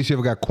worst place you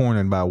ever got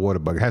cornered by a water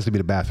bug? It has to be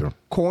the bathroom.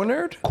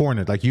 cornered?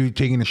 Cornered, like you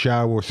taking a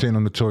shower or sitting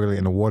on the toilet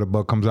and a water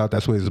bug comes out.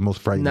 That's where it's the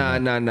most frightening.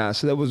 Nah.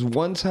 So there was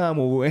one time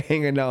when we were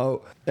hanging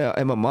out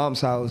at my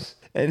mom's house,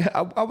 and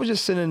I was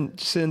just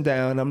sitting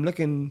down. I'm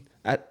looking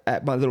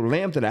at my little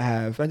lamp that I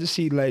have. I just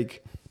see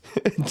like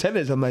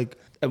antennas. I'm like,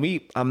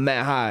 I'm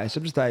that high, so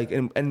I'm just like,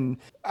 and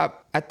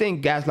I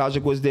think Gas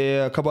Logic was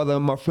there. A couple other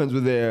of my friends were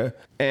there,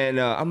 and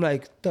I'm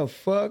like, the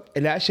fuck,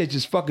 and that shit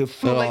just fucking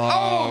flew. Like,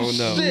 oh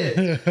no.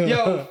 Shit,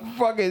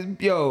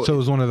 yo. So it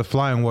was one of the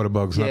flying water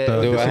bugs, not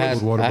the Dude,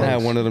 water I bugs.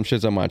 had one of them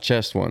shits on my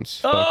chest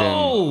once.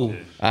 Oh!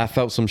 I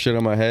felt some shit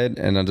on my head,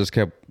 and I just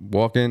kept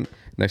walking.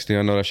 Next thing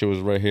I know, that shit was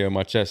right here on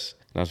my chest,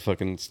 and I was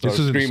fucking started This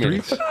was screaming. in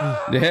the streets?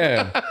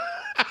 Yeah.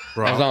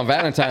 Bro, I was on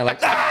Valentine, like,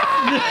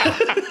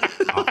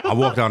 I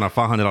walked out on a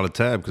 $500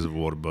 tab because of a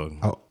water bug.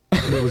 Oh,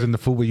 it was in the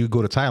food where you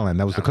go to Thailand.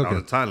 That was the I cooking.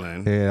 was in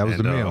Thailand. Yeah, that was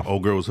the meal.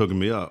 Old girl was hooking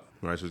me up.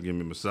 Right, she was giving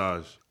me a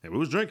massage. And we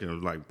was drinking. It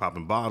was like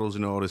popping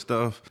bottles, all this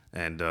stuff.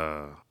 And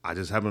I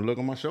just happened to look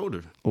on my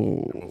shoulder.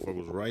 Oh. The motherfucker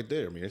was right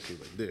there. I mean, that shit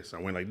was like this. I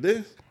went like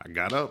this. I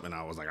got up and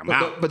I was like, I'm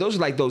out. But those are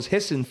like those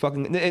hissing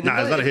fucking. Nah, it's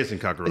not a hissing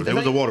cockroach. It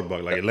was a water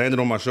bug. Like it landed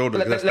on my shoulder.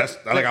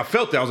 Like I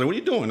felt that. I was like, what are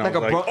you doing? I was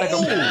like, bro,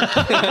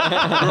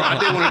 I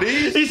did one of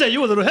these. He said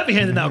you was a little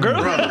heavy-handed now, girl.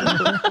 Bro,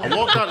 I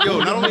walked out. Yo,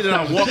 not only did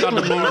I walk out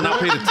the bar and not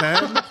pay the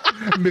tab,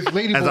 Miss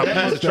Ladyboys. as I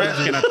passed the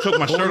trash can, I took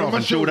my shirt off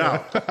and threw it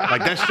out.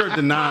 Like that shirt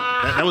did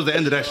not. That was the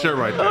end of that shirt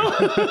right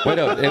there. wait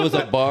up, it was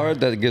a bar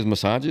that gives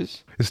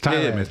massages? It's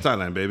Thailand. Yeah, it's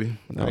Thailand, baby.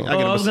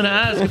 I was gonna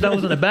ask if that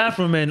was in the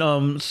bathroom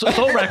and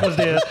Soul Rack was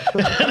there.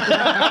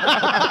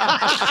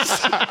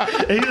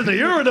 And he was in the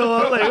urinal.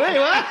 I was like, wait,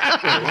 what?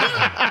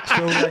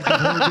 So like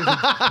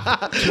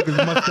took his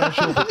mustache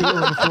over, threw it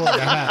on the floor.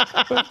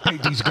 I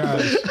hate these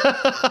guys.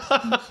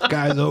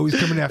 Guys always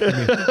coming after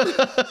me.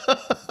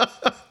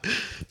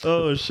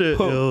 Oh shit,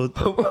 yo.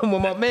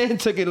 When my man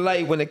took it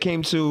light when it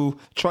came to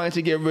trying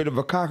to get rid of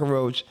a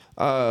cockroach,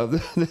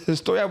 the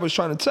story I was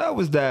trying to tell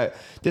was that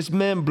this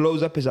man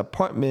blows up his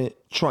apartment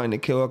trying to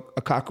kill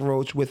a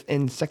cockroach with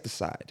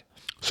insecticide.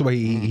 So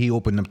he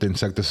opened up the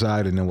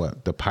insecticide and then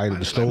what? The pilot,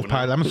 the stove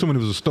pilot? I'm assuming it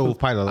was a stove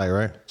pilot light,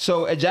 right?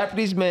 So a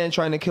Japanese man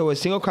trying to kill a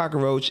single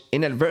cockroach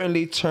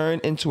inadvertently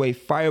turned into a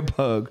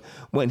firebug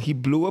when he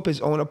blew up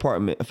his own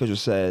apartment,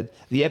 officials said.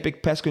 The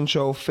epic pest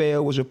control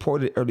fail was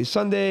reported early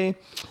Sunday.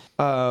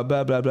 Blah,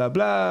 blah, blah,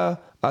 blah.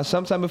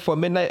 Sometime before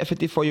midnight, a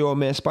 54-year-old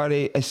man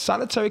spotted a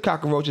solitary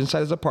cockroach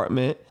inside his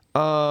apartment.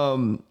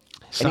 Solitary.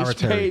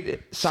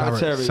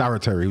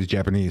 Solitary. He was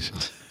Japanese.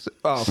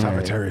 Oh,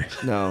 solitary.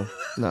 No.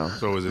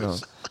 So is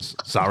it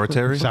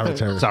solitary?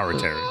 Solitary.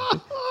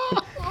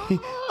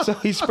 So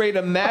he sprayed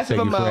a massive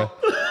amount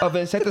of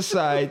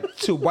insecticide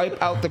to wipe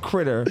out the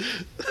critter.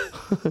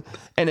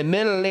 And a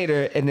minute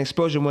later, an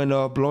explosion went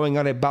off, blowing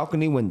out a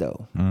balcony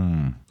window.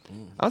 I'm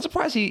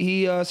surprised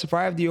he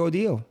survived the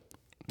ordeal.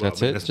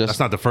 That's it? That's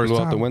not the first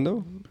time. Out the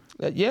window?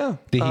 Yeah.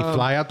 Did he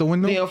fly out the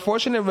window? The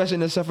unfortunate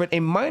resident suffered a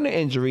minor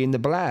injury in the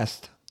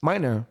blast.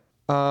 Minor.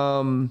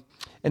 An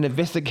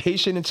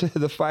investigation into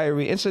the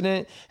fiery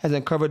incident has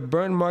uncovered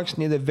burn marks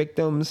near the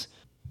victims.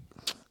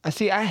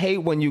 I hate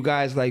when you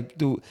guys like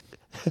do.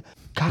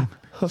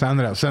 Sound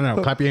it out.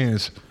 Clap your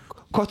hands.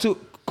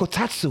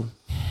 Kotatsu.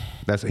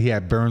 He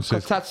had burns.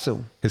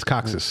 Kotatsu. His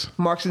coccyx.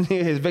 Marks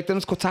near his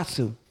victims.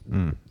 Kotatsu.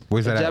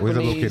 Where's that at? Where's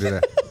it located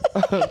at?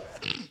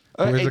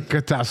 Where's the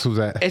kotatsu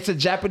at? It's a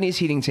Japanese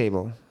heating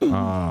table.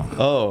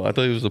 Oh, I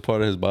thought it was a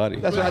part of his body.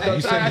 That's what I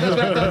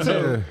thought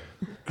too.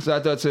 So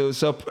I thought too.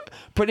 So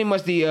pretty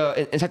much the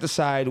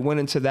insecticide went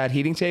into that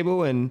heating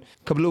table and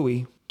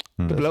kablooey.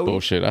 That's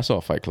bullshit. I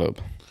saw Fight Club.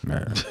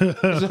 Is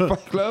it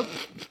Fight Club?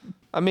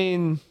 I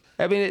mean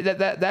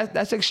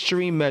that's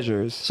extreme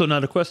measures. So now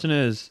the question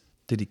is,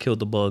 did he kill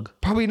the bug?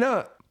 Probably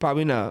not.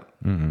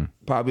 Mm-hmm.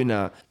 Probably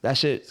not. That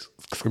shit.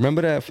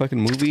 Remember that fucking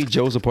movie,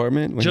 Joe's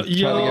Apartment? When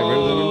he tried to get rid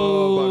of them?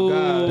 Oh my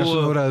god. That's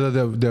when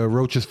the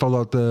roaches fall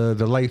out the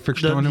light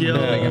fixture on him and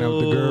they're hanging out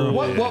with the girl.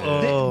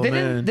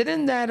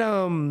 Didn't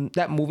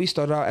that movie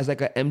start out as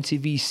like an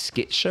MTV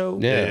skit show?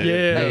 Yeah.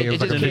 It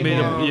just came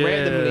on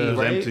randomly,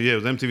 right? It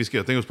was MTV skit.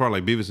 I think it was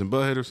probably like Beavis and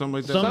Butthead or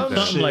something like that.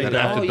 Something like that.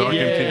 After dark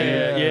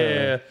MTV.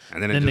 Yeah.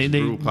 And then it just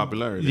grew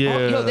popularity.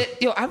 Yeah.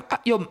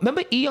 Yo,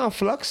 remember Eon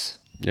Flux?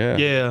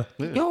 Yeah.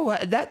 Yo,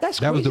 that's crazy.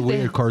 That was the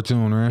weird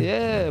cartoon, right?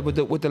 Yeah, with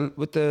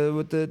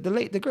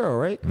the girl,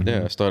 right?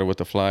 Yeah, I started with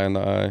the fly in the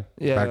eye.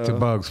 Yeah. Back to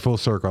bugs, full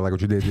circle, like what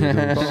you did.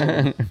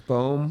 Here.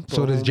 Boom.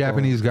 So this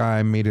Japanese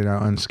guy made it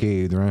out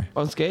unscathed, right?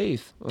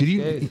 Unscathed.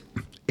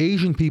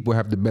 Asian people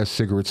have the best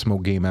cigarette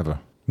smoke game ever.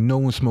 No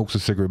one smokes a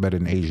cigarette better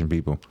than Asian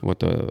people. With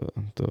the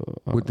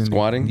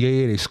squatting?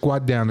 Yeah, they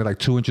squat down. They're like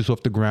 2 inches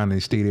off the ground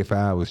and they stay there for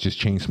hours just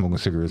chain smoking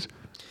cigarettes.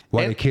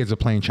 While the kids are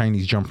playing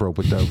Chinese jump rope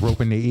with the rope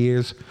in their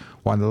ears,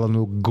 while the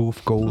little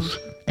goof goes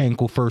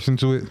ankle first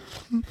into it.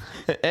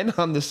 And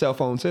on the cell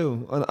phone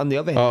too. On the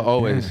other hand.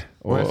 Always. Yeah.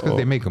 Well, that's because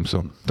they make them.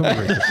 So don't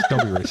be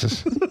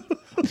racist.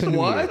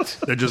 What?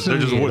 They're just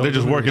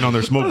working on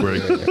their smoke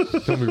break.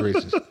 Don't be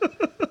racist.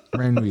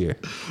 brand new year.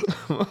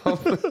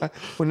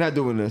 We're not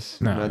doing this.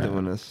 Nah, We're not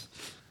doing this.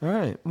 All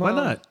right. Why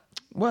not?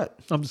 What?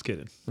 I'm just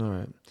kidding. All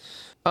right.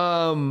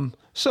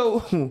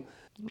 So,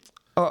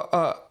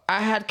 I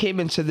had came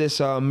into this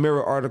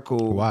Mirror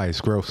article. Why?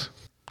 It's gross.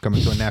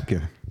 Coming to a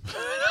napkin.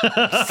 It's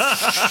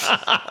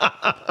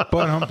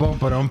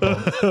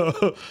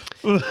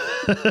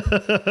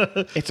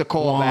a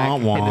callback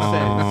in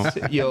a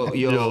sense.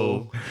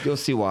 You'll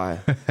see why.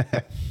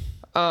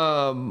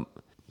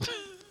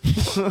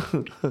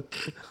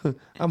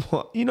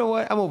 You know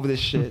what? I'm over this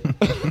shit.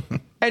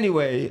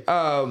 Anyway,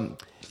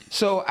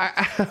 so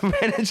I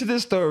ran into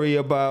this story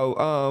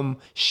about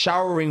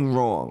showering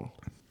wrong,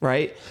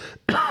 right?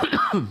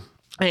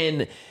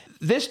 And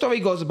this story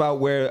goes about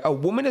where a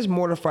woman is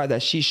mortified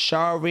that she's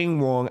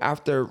showering wrong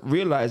after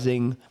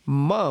realizing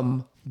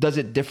mom does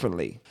it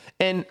differently.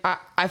 And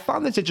I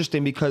found this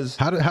interesting because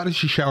how did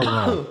she shower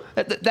wrong?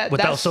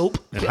 Without soap?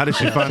 And how did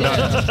she find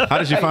out? How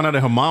did she find out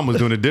that her mom was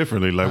doing it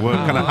differently? Like, what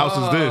kind of house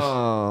is this?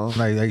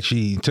 Like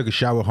she took a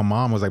shower. Her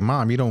mom was like,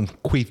 "Mom, you don't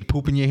queef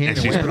poop in your hand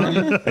and wipe it on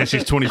you." And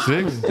she's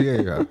 26.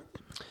 Yeah.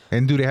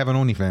 And do they have an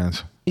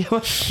OnlyFans?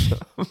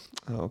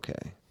 Okay.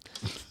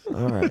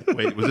 All right.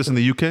 Wait, was this in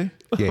the UK?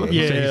 Yeah.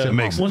 Yeah.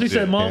 Makes Once he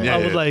sense. said mom, Yeah, I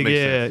was like, makes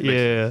yeah, sense.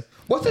 yeah.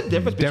 What's the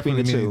difference between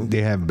the Definitely two? mean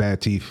they have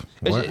bad teeth.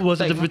 What? What's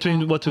the difference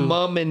between what two?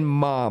 Mom and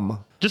mom.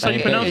 Just how you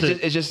pronounce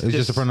it. It's just It's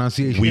just a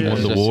pronunciation. We won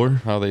the Just war.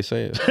 how they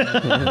say it.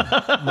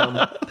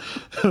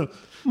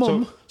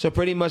 So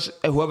pretty much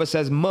whoever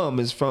says mum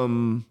is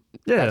from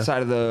that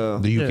side of the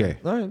UK.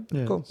 All right,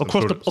 cool.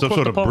 Across the Some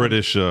sort of pond.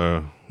 British,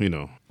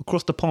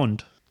 Across the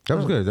pond. That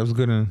was good. That was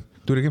good.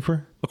 Do it again,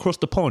 for? Across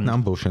the pond. No,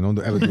 I'm bullshit. Don't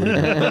ever do it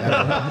again.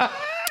 Ever.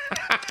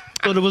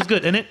 Thought it was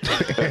good, innit?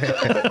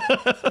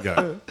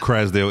 got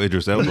Crasdale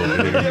Idris Elba.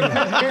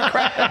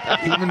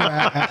 Even though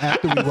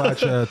after we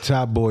watch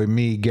Top Boy,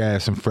 me,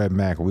 Gas, and Fred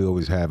Mack, we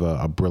always have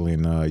a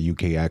brilliant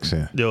UK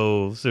accent.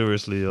 Yo,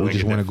 seriously, yo. We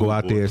just want to go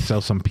out there and sell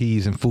some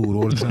peas and food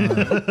all the time.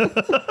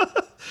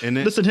 And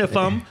then, Listen here,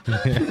 fam.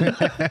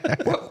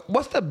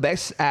 What's the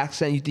best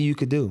accent you think you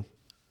could do?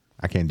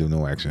 I can't do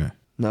no accent.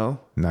 No,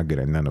 Not good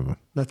at none of them.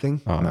 nothing.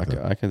 Oh,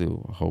 I can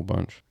do a whole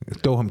bunch.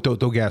 Throw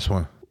Gas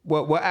one.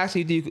 What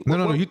accent do you?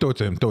 No, you throw it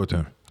to him. Throw it to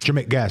him.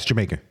 Gas,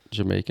 Jamaican.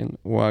 Jamaican.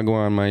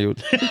 Wagwan, my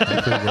youth.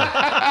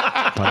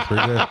 That's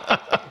pretty good.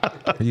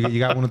 You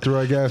got one to throw,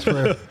 I guess,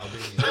 Fred?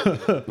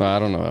 No, I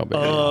don't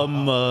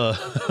know.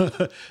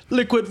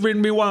 Liquid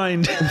rin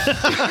rewind.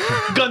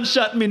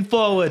 Gunshot mean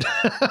forward.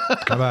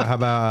 How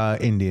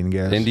about Indian,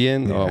 Gas?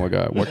 Indian? Yeah. Oh my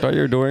God. What are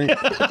you doing?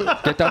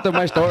 Get out of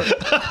my store.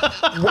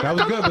 That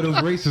was good, but it was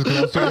racist because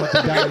I was talking about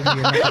the guy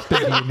Indian, not the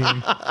stinky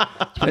Indian.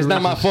 It's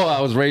not my fault. I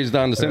was raised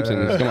on The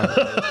Simpsons. Come on.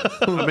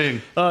 I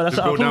mean, That's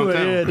just go Apu.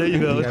 downtown. Yeah, there you You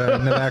go. got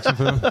another accent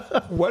for him?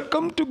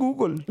 Welcome to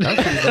Google. Hey,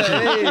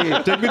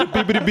 take me to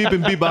beepity beep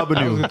and beep But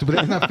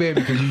that's not fair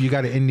because you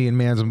got an Indian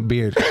man's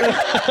beard.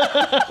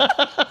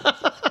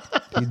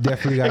 You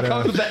definitely got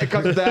It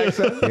comes with the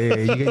accent. Yeah,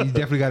 you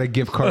definitely got a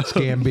gift card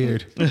scam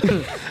beard.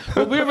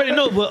 But we already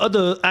know what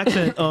other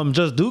accent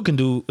Just Do can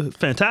do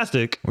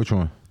fantastic. Which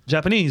one?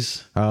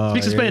 Japanese.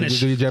 Speaks in Spanish.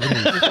 Do your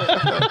Japanese.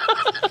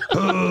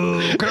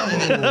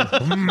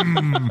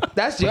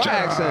 That's your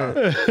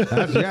accent.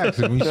 That's your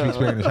accent when you speak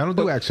Spanish. I don't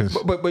do accents.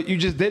 But you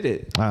just did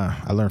it.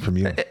 I learned from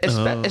you.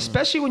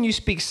 Especially when you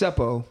speak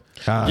Seppo.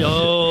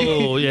 Yo, You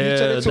turn yeah,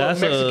 into a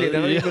that's Mexican. I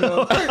don't even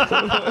know.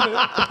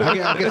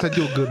 I guess I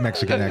do a good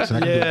Mexican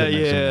accent. I can do a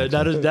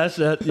good Mexican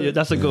accent.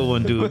 That's a good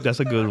one, dude. That's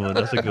a good one.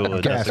 That's a good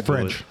one. Gas, That's a good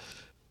French.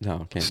 No,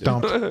 can't do it.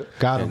 Stumped.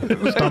 Got him.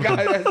 Stumped him.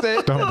 That's it.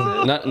 Stumped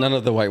him. None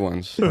of the white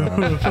ones.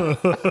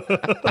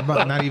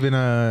 About not even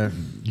a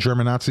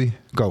German Nazi?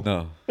 Go.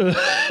 No.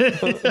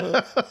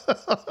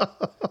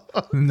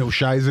 No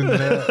shies in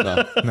there?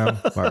 No?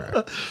 All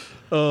right.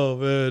 Oh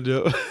man,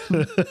 yo.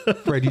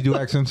 Fred, you do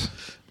accents?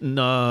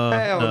 No.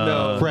 Hell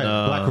no. Fred,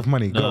 Black with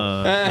Money,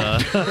 go.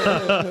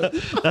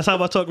 That's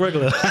how I talk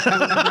regular.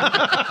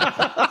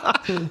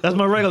 That's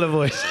my regular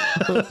voice.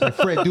 Like,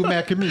 Fred, do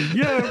Mac and me.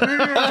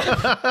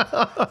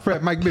 Yeah.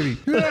 Fred, Mike Bibby.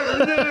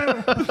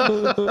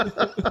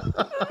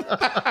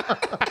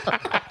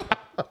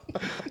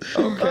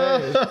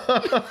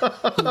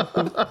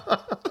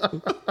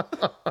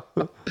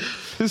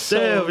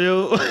 Damn,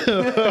 yo.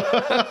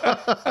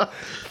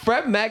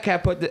 Fred Mack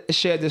had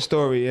shared this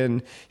story,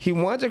 and he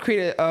wanted to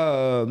create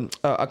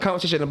a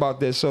conversation about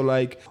this. So,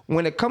 like,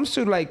 when it comes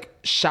to like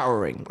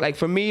showering, like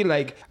for me,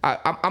 like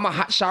I'm a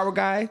hot shower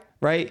guy,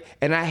 right?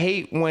 And I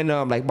hate when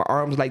like my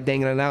arms like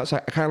dangling out, so I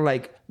kind of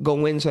like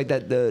go in so like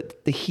that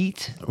the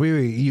heat.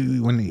 Wait,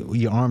 you when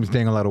your arms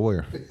dangling out of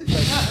where? Out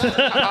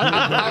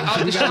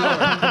the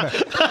shower.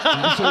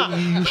 So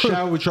you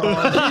shower with your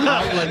arms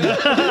out like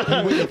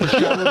you waiting for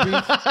shower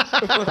beats?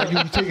 Like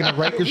you taking a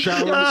Riker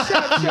shower? Your arms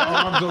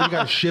out, you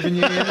got a shiv in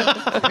your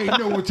hand? Ain't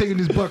no one taking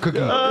this butt cookie.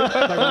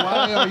 Like,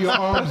 why are your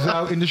arms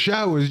out in the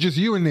shower? It's just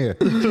you in there.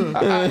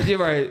 You're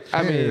right.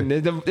 I mean,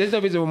 there's no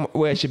reason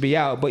where it should be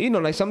out, but you know,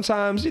 like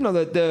sometimes, you know,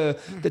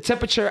 the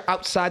temperature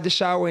outside the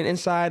shower and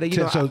inside. You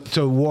know,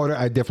 So water,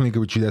 I definitely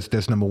agree with you.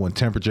 That's number one.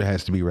 Temperature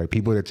has to be right.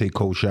 People that take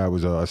cold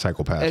showers are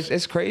psychopaths.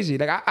 It's crazy.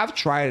 Like I've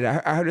tried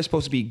it. I heard it's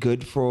supposed to be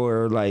good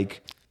for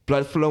like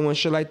blood flow and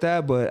shit like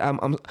that. But I'm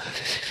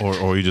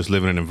or you just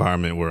live in an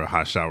environment where a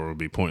hot shower would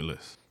be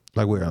pointless.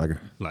 Like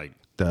where? Like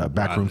the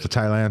back rooms of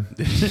Thailand,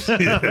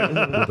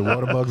 where the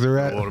water bugs are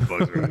at. Water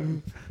bugs are at.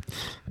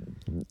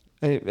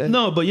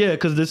 No, but yeah,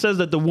 because it says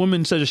that the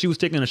woman said that she was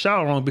taking a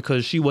shower wrong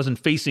because she wasn't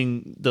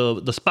facing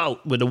the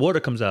spout where the water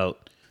comes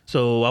out.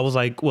 So I was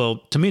like, well,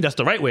 to me that's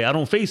the right way. I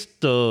don't face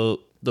the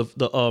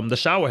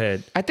shower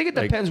head. I think it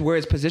depends where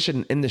it's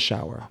positioned in the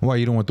shower. Why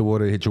you don't want the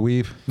water to hit your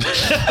weave? You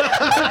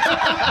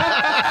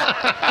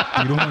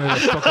don't want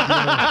to fuck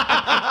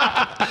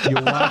up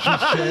your washing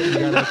set. You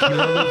got a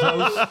Keelan's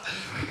house.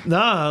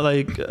 Nah,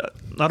 like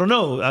I don't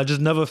know. I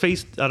don't never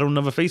face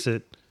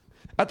it.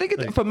 I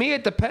think for me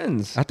it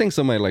depends. I think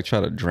somebody like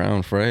tried to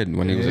drown Fred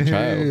when he was a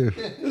child.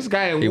 This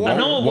guy He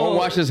won't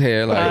wash his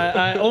hair. Like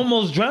I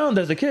almost drowned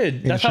as a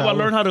kid. That's how I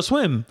learned how to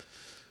swim.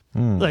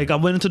 Like I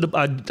went into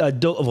I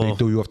dove. They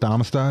threw you off the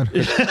Amistad?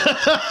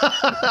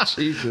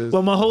 Jesus.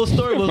 Well, my whole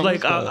story was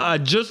like I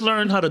just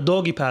learned how to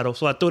doggy paddle,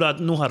 so I thought I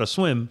knew how to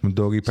swim.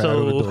 Doggy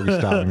paddle, doggy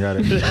style. Got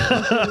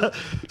it.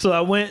 So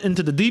I went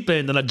into the deep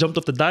end and I jumped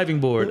off the diving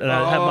board and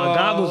I had my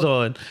goggles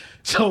on.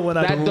 So when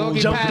I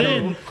jumped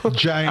in,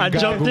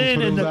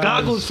 and the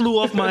goggles flew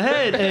off my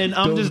head and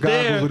I'm just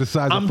there.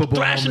 I'm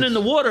thrashing in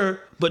the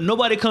water, but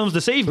nobody comes to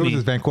save me. Was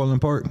this Van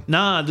Cortlandt Park?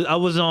 Nah, I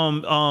was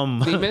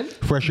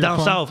Fresh down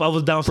south. I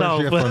was down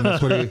south.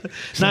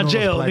 Not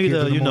jail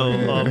neither.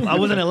 I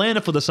was in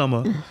Atlanta for the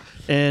summer.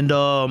 And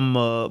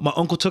my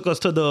uncle took us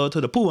to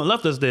the pool and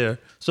left us there.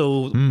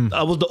 So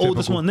I was the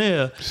oldest one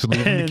there.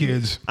 And the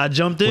kids. I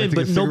jumped in,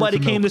 but nobody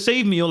came to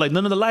save me, or like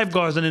none of the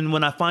lifeguards. And then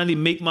when I finally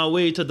make my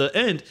way to the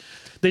end,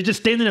 they just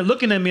standing there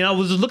looking at me. And I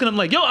was just looking at them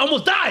like, yo, I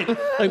almost died.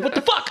 Like, what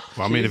the fuck?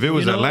 Well, I mean, if it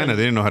was Atlanta,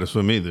 they didn't know how to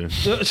swim either.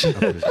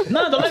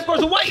 Nah, the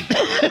lifeguards are white.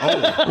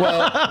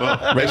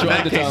 Well, in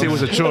that case, it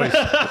was a choice.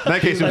 In that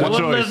case, it was a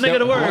choice. One less nigga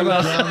to worry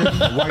about.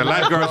 The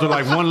lifeguards were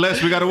like, one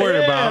less we got to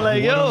worry about.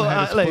 Like, yo,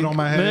 on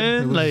my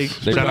head. man, like,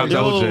 Shout out to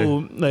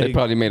OJ. they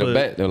probably made a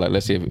bet. They were like,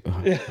 let's see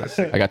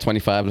if I got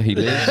 25, he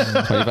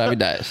lives. 25, he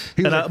dies.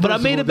 But I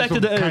made it back to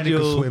the end,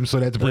 yo. Swim, so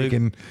that's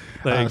breaking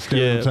stereotypes.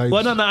 Yeah.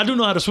 Well, no, I do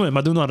know how to swim.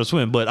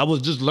 But I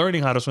was just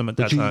learning how to swim at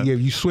that time. Yeah,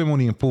 you swim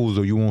only in pools,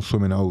 though. You won't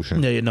swim in the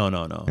ocean. Yeah, no.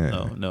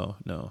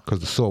 Because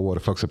the salt water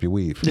fucks up your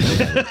weave.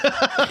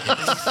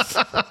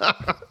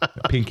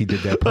 Pinky did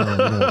that perm. You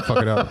don't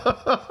fuck it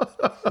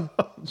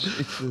up.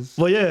 Jesus.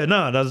 Well, yeah,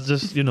 that's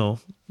just,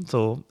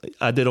 so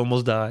I did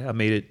almost die. I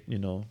made it,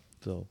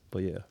 so,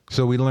 but yeah.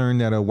 So we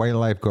learned that a white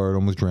lifeguard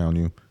almost drowned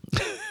you.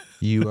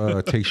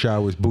 You take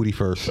showers booty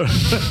first.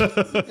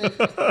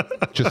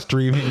 Just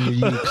stream in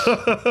your yeeks.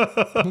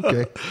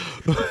 Okay.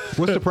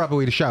 What's the proper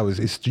way to shower?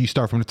 Is you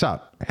start from the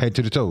top, head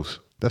to the toes.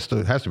 Has to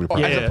be the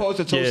proper. As opposed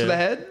to toes to the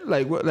head?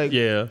 Like what? Like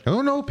yeah. I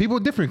don't know. People are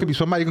different. It could be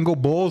somebody can go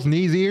balls,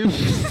 knees, ears.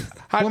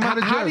 How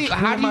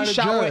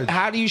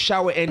do you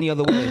shower any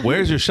other way?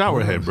 Where's your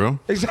shower head, bro?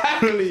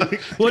 Exactly.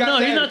 Well, no,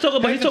 he's not talking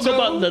about. He's talking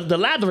about the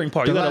lathering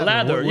part. You got a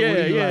lather.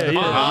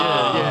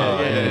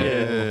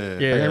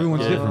 Yeah.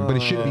 Everyone's different, but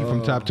it should be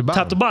from top to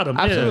bottom. Top to bottom.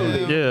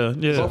 Absolutely. Yeah.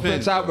 So from the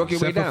top, work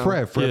your way Except down.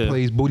 for Fred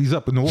plays booties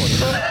up in the water.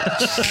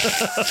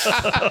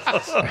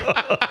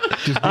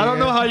 I don't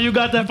know how you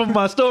got that from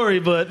my story,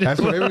 but that's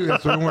what everyone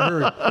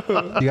heard.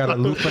 You got a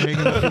loofah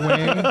hanging off your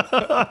wing,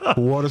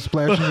 water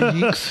splashing your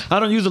cheeks. I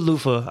don't use a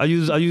loofah. I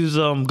use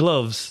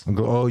gloves.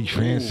 Oh, you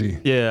fancy?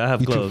 Yeah, I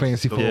have gloves. You too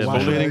fancy for a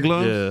exfoliating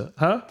gloves? Yeah.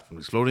 Huh?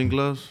 Exploding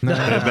gloves? Bed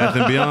Bath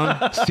and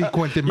Beyond?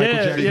 Sequented Michael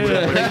Jackson.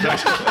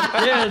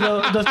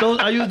 Yeah, those,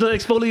 I use the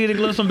exfoliating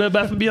gloves from Bed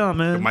Bath and Beyond,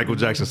 man. The Michael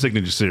Jackson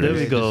signature series. There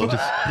we go.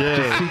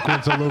 Just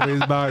sequence all over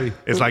his body.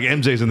 It's like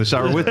MJ's in the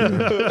shower with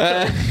him.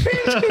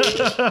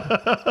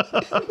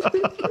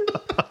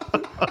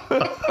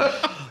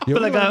 I feel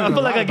like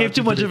I gave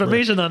too much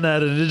information on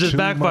that, and it just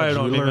backfired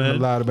on me, man. We learned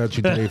a lot about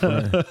you today,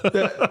 friend.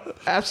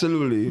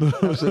 Absolutely.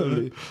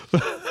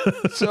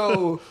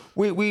 So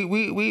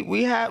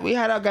we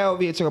had our guy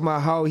over here talking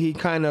about how he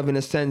kind of, in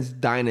a sense,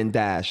 dined and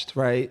dashed,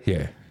 right?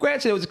 Yeah.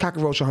 Granted, it was a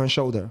cockroach on her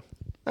shoulder.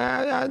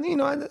 I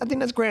think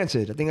that's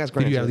granted.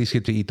 Did you at least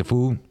get to eat the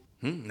food?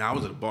 No, I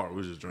was at a bar. We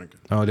was just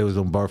drinking. Oh, there was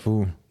no bar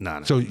food?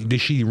 Nah. So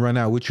did she run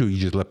out with you or you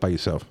just left by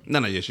yourself?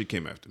 No, yeah, she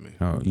came after me.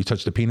 Oh, you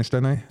touched the penis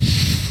that night?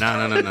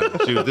 No.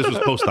 This was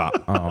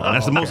post-op.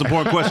 That's the most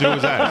important question you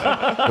always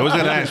ask. You always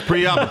got to ask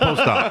pre-op or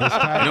post-op. You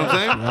know what I'm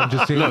saying? I'm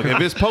just saying. Look,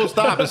 if it's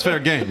post-op, it's fair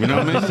game. You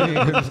know what I mean?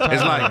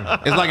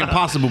 It's like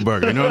Impossible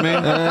Burger. You know what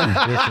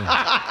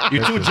I mean?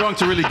 You're too drunk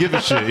to really give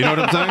a shit. You know what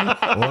I'm saying?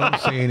 All I'm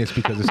saying is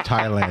because it's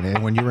Thailand.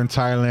 And when you're in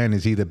Thailand,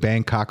 it's either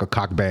Bangkok or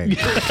cock bang.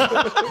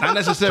 Not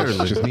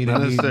necessarily. Just need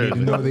to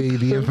know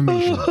the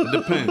information. It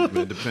depends,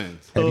 man. It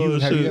depends.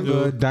 Have you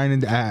ever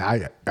dined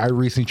and I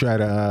recently tried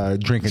a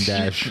drink and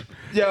dash.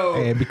 Yo,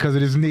 and because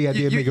of his knee, I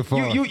didn't make it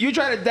far. You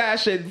try to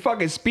dash and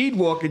fucking speed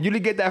walking. You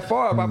didn't get that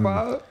far,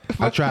 Papa.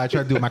 I tried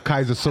to do my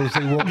Kaiser Sose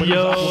walk. But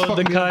Yo,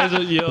 the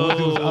Kaiser, If it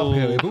was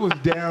uphill, if it was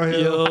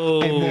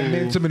downhill and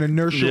momentum and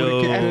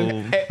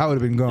inertia, I would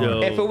have been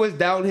gone. If it was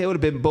downhill, it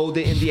would have been Boulder,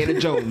 Indiana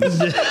Jones. Why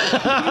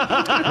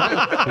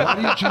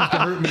do you choose to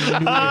hurt me in the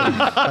new age?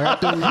 Like, I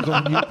thought we was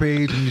on the new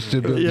page and you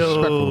stood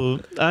disrespectful.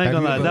 I ain't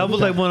gonna lie. That was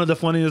like one of the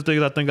funniest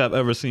things I think I've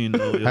ever seen.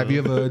 Though, Have you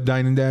ever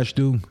dine and dash,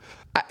 dude?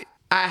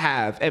 I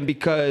have, and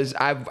because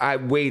I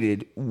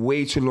waited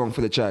way too long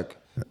for the check.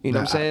 You know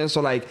what I'm saying? So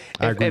like,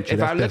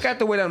 if I look at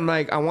the way that I'm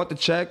like, I want the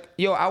check.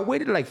 Yo, I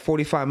waited like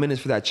 45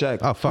 minutes for that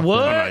check. Oh fuck!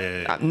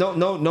 What? No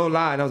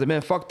lie. And I was like,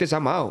 man, fuck this.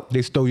 I'm out.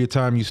 They stole your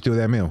time. You steal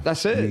that meal.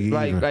 That's it.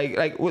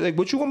 Like,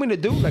 what you want me to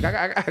do? Like,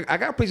 I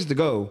got places to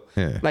go.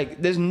 Yeah. Like,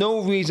 there's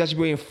no reason I should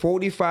be waiting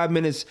 45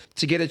 minutes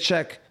to get a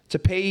check to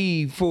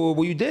pay for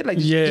what you did. Like,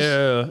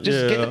 just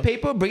get the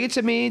paper, bring it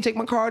to me, take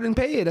my card, and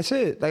pay it. That's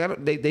it.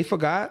 Like, they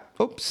forgot.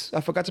 Oops,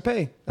 I forgot to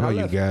pay. Oh,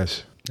 you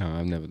guys. No,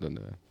 I've never done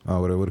that. Oh,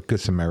 what a good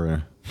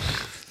Samaritan.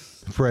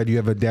 Fred, you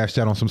ever dashed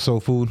out on some soul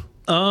food?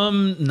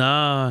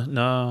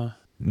 Nah.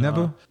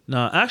 Never?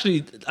 Nah.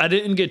 Actually, I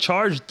didn't get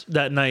charged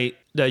that night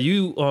that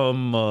you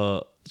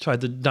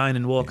tried to dine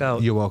and walk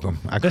out. You're welcome.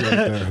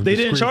 They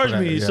didn't charge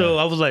me, so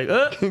I was like,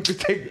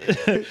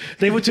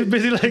 they were too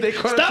busy. Like,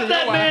 stop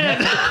that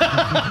man!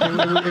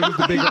 It was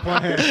the bigger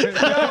plan.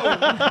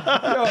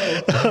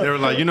 They were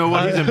like, you know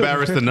what? He's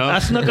embarrassed enough. I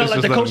snuck out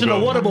like the coach and the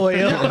water boy.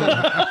 Yo.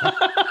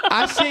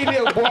 I seen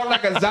him walk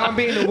like a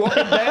zombie in the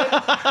Walking Dead.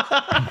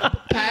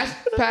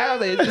 Pal,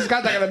 this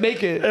guy's not gonna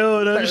make it.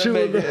 Oh, that's true.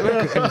 If it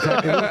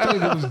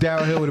was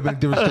downhill, it would have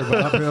been different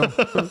story, but uphill.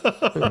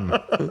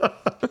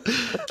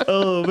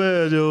 Oh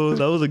man, yo,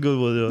 that was a good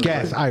one. Yo.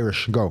 Gas,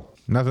 Irish, go.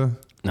 Nothing?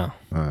 No.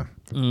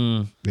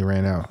 They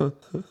ran out.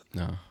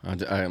 No.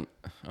 I am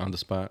on the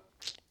spot.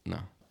 No.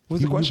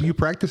 What's the question? You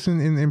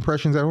practicing in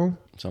impressions at home?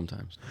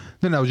 Sometimes.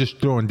 Then I was just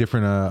throwing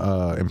different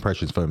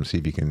impressions for him to see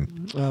if he can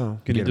Can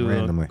get you it do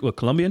randomly. what,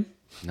 Colombian?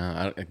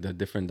 No, the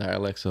different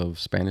dialects of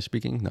Spanish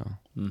speaking. No.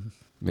 Mm-hmm.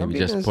 Maybe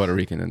just Puerto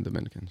Rican and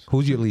Dominicans.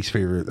 Who's your least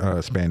favorite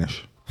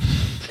Spanish?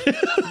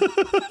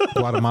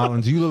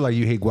 Guatemalans. You look like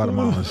you hate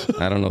Guatemalans.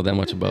 I don't know that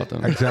much about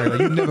them. Exactly.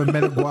 Like, you never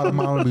met a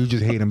Guatemalan, but you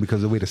just hate them because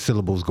of the way the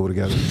syllables go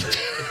together.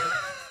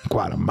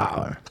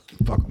 Guatemalan.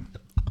 Fuck them.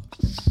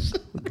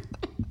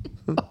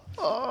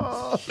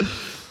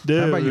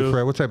 Damn, How about you, yo.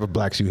 Fred? What type of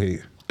blacks you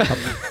hate?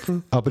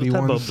 Uppity What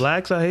type ones? of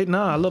blacks I hate?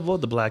 Nah, I love all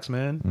the blacks,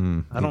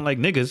 man. I don't like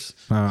niggas.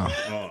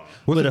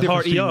 What's With the a difference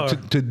hard to you, ER.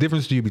 the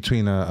difference to you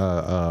between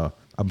a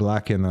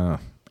black and a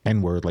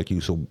N-word, like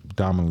you so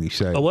dominantly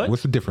say? A what?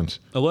 What's the difference?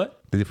 A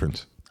what? The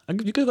difference. You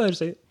could go ahead and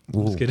say it.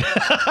 Ooh. Just kidding.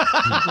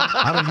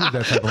 I don't use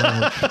that type of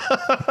language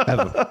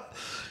ever.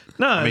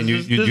 Nah, I mean,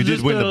 you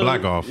did win the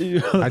black off.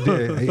 I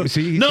did.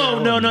 See,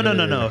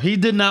 No. He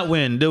did not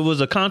win. There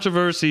was a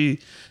controversy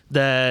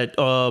that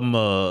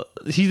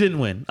he didn't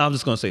win. I'm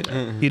just gonna say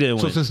that he didn't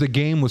So win. since the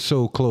game was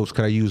so close,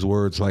 could I use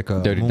words like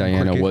Dirty moon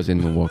Diana cricket? was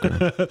in Milwaukee.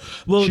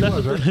 Well, She that's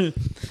was, right?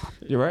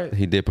 You're right.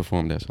 He did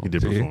perform that song. He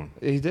did perform.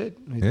 He did.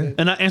 Yeah.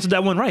 and I answered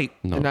that one right.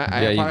 No. And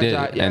I yeah, you did.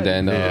 apologize. Yeah, and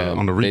then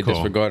on the they recall.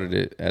 disregarded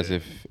it as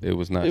if it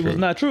was not It true. was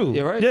not true.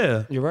 You're right.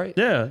 Yeah, You're right.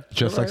 Yeah,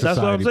 Just like That's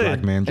what I'm society, saying.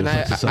 black man, just And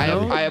like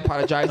society. I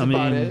apologize I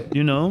about mean, it.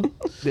 you know,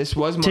 This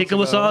was months taking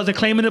what's ago. ours and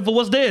claiming it for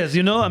what's theirs.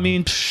 You know, I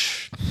mean,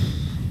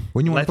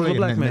 When you want Life to of a play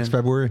black next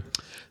man. February?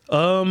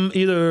 yeah,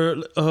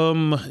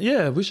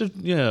 we should.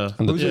 Yeah,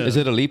 And Yeah. Is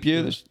it a leap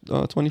year?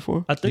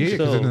 24? I think Yeah,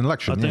 so. 'cause it's an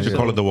election, I yeah. think They They so.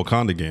 call it the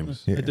Wakanda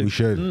Games. Yeah, we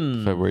should.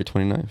 February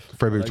 29th.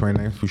 February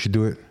 29th, we should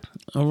do it.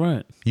 All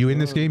right, You in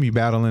this game? You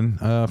battling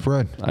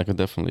Fred? I could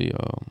definitely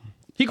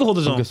he could hold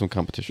his own. get some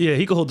competition. Yeah,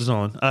 he could hold his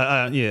own.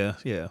 Yeah.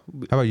 How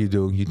about you,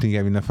 dude? You think you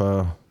have enough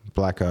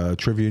black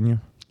trivia in you?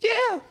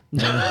 Yeah.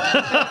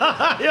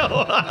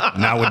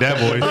 Not with that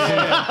voice.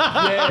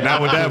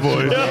 Not with that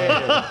voice.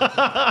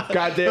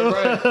 Goddamn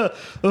right.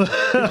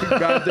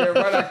 Goddamn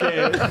right I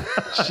can.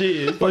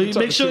 Shit. Well, you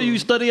make sure you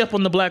study up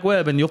on the black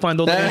web, and you'll find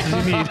all the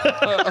answers you need.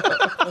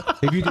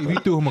 If you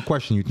threw him a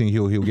question, you think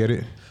he'll get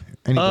it?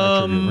 Any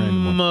black trivia,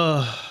 random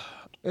one.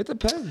 It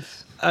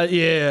depends.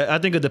 Yeah, I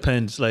think it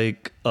depends.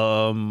 Like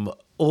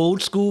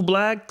old school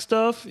black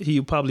stuff,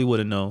 he probably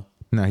wouldn't know.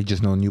 Nah, he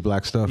just know new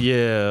black stuff.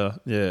 Yeah.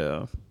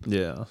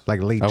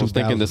 Like late. I was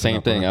thinking the 2000s same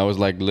up, thing. right? I was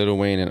like Lil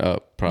Wayne and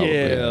up, probably.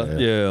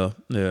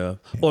 Yeah.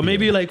 Or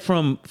maybe like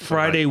from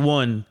Friday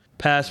 1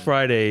 past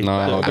Friday.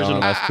 No, the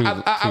original- that's too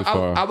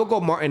far. I would go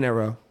Martin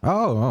era.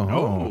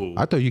 Oh.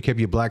 I thought you kept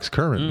your blacks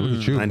current. Look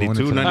at you. 92, going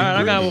into- 93. All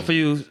right, I got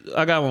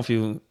one for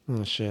you.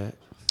 Oh shit.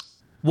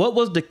 What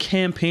was the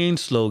campaign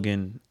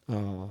slogan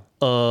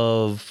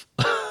of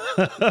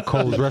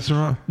Cole's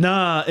restaurant.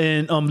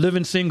 in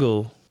Living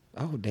Single?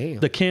 Oh damn.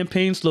 The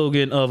campaign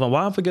slogan of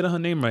why I'm forgetting her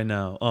name right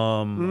now.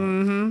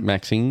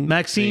 Maxine?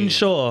 Maxine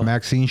Shaw.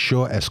 Maxine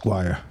Shaw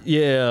Esquire.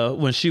 Yeah,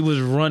 when she was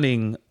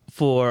running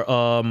for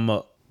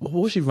what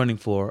was she running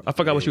for? I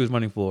forgot what she was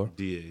running for.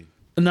 DA.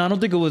 No, I don't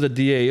think it was a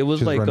DA. It was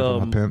She's like running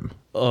from a pimp.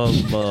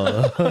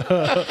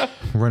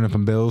 Running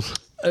from bills.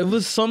 It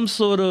was some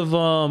sort of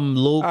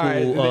local.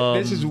 All right,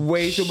 this is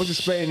way too much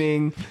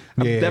explaining.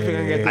 I'm definitely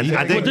gonna get this.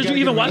 I think- Did you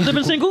even watch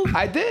Living Single?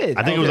 I did.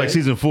 I think it was like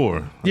season 4.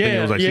 I think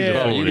it was like season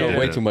 4. You know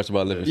way too much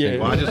about Living Single.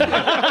 Well,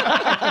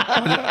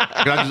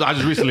 I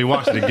just recently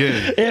watched it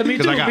again. Yeah, me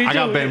too. I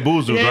got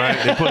bamboozled, right?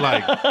 They put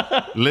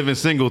like Living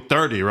Single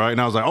 30, right? And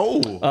I was like, oh,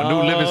 a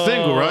new Living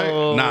Single,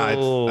 right?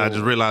 Nah, I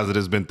just realized that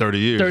it's been 30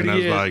 years. 30 and I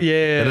was years, like,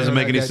 yeah. that doesn't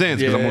make any sense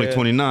because I'm only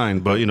 29.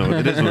 But, you know,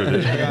 it is what it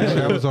is.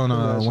 That was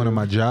on one of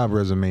my job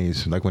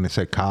resumes. Like when it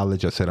said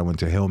college, I said I went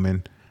to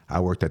Hillman. I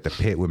worked at the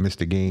Pit with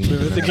Mr. Game. Under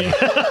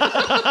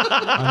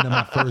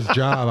my first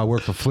job, I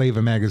worked for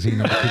Flavor Magazine.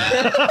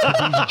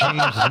 Khadijah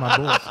James was my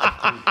boss.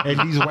 And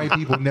these white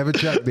people never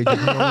checked. They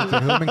just went to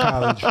Hillman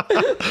College.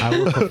 I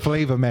worked for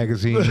Flavor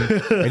Magazine.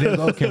 And they was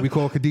like, can we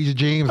call Khadijah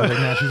James? I was like,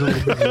 nah, she's a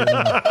little busy right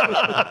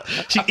now.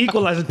 She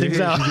equalizing things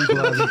out. She's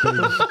equalizing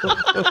things.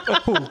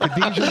 Who?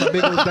 Khadijah, my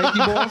big old dykey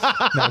boss?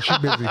 Nah, she's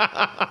busy.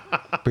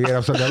 But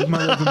yeah, so that was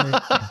my resume.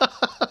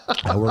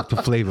 I worked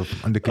for Flavor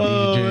under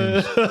Khadijah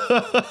James.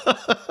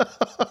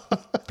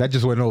 That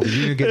just went over.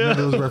 You didn't get none of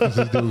those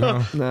references, dude,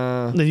 huh?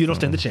 Nah. Then you don't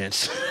stand a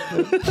chance.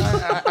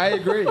 I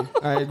agree.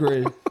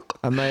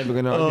 I'm not even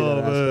gonna argue that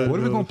aspect. What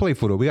are we gonna play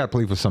for though? We gotta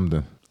play for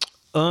something.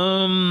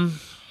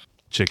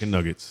 Chicken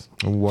nuggets.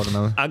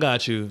 Watermelon. I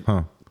got you.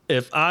 Huh.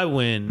 If I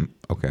win,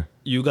 Okay.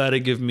 you got to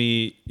give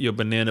me your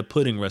banana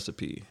pudding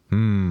recipe.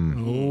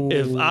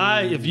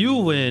 If you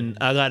win,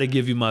 I got to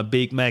give you my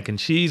baked mac and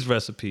cheese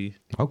recipe.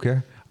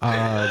 Okay.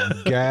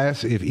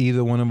 Gas, if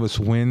either one of us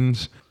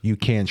wins, you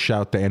can't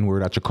shout the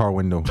N-word out your car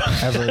window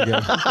ever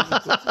again.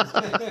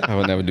 I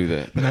would never do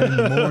that. Not in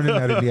the morning,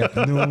 not in the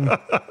afternoon.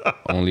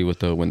 Only with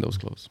the windows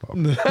closed.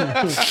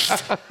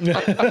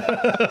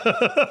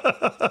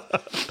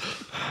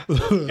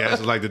 Gas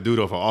is like the dude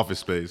off of Office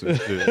Space and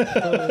shit.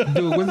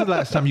 Dude, when's the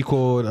last time you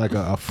called like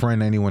a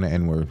friend, anyone, an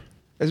N-word?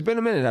 It's been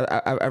a minute.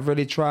 I've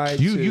really tried.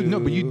 You know,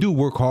 but you do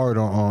work hard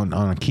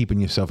on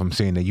keeping yourself. I'm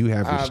saying that you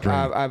have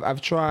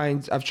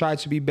restraint. I've tried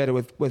to be better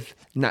with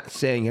not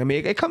saying it. I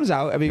mean, it comes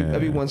out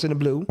every once in a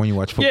blue. When you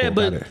watch football, Yeah,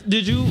 but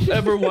did you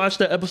ever watch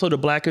that episode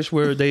of Blackish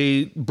where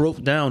they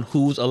broke down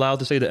who's allowed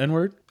to say the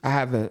N-word? I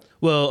haven't.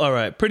 Well, all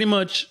right. Pretty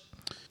much,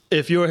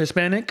 if you're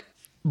Hispanic,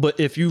 but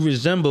if you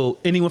resemble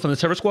anyone from the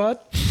Terror Squad,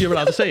 you're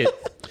allowed to say it.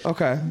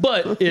 Okay.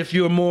 But if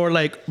you're more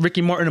like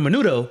Ricky Martin or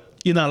Menudo,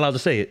 you're not allowed to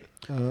say it.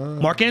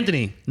 Mark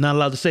Anthony, not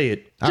allowed to say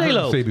it. I heard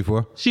J-Lo, him say it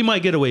before. she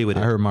might get away with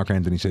it. I heard Mark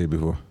Anthony say it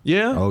before.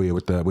 Yeah? Oh yeah,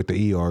 with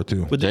the ER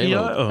too. With the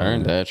J-Lo ER? Oh.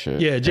 earned that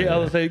shit. Yeah, I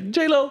would say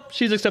J-Lo,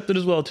 she's accepted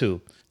as well too.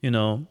 You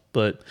know,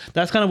 but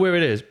that's kind of where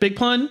it is. Big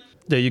pun,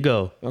 there you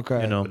go.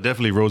 Okay. You know.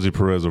 Definitely Rosie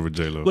Perez over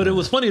J-Lo. But it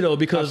was funny though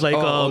because like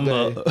all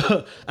day.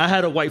 I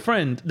had a white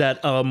friend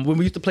that when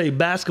we used to play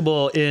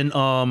basketball in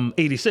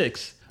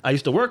 '86, I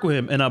used to work with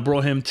him and I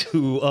brought him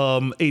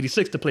to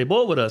 '86 to play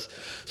ball with us.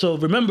 So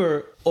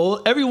remember,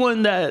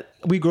 everyone that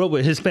we grew up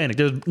with Hispanic,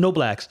 there's no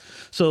blacks.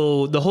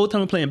 So the whole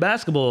time we're playing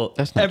basketball,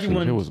 That's not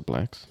everyone true. It was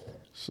blacks.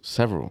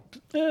 Several.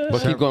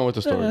 But keep going with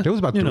the story. There was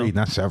about You 3,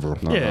 know. not several.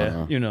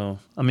 Yeah, you know,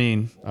 I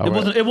mean,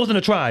 right. it wasn't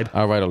a tribe.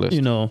 I'll write a list.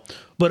 You know,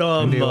 but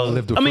they all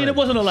lived with I mean, Fred. it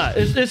wasn't a lot.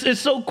 It's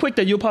so quick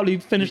that you'll probably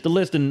finish the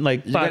list in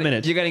like 5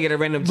 minutes. You're gonna get a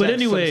random But text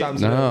anyway-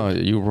 sometimes. No,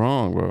 you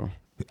wrong, bro.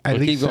 At But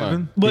least keep going.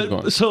 7. Keep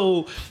going. But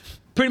so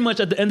pretty much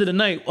at the end of the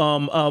night,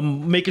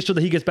 making sure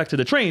that he gets back to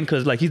the train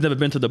because like he's never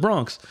been to the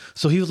Bronx.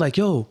 So he was like,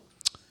 "Yo,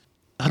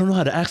 I don't know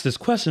how to ask this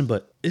question,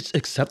 but it's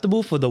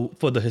acceptable for the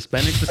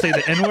Hispanics to say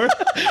the N-word."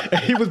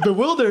 And he was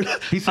bewildered.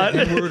 He said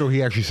N-word, or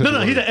he actually said No,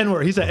 the he word? said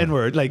N-word. He said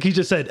N-word. Like he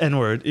just said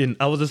N-word, and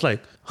I was just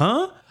like,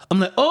 "Huh?" I'm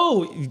like,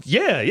 "Oh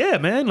yeah,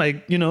 man.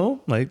 Like you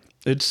know, like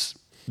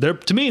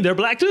to me they're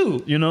black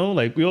too. You know,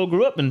 like we all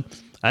grew up and."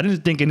 I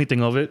didn't think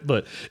anything of it,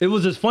 but it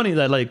was just funny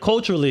that like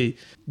culturally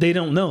they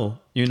don't know,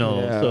 you know.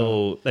 Yeah.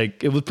 So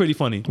like it was pretty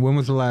funny. When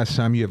was the last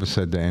time you ever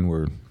said the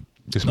N-word?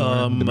 This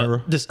morning, the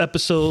mirror? This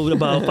episode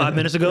about 5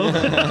 minutes ago.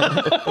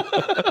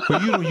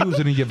 But you don't use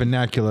it in your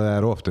vernacular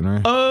that often,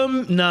 right?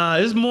 Nah,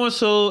 it's more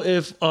so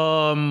if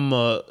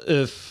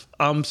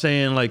I'm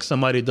saying like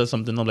somebody does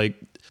something, I'm like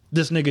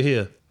this nigga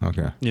here,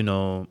 Okay. you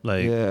know,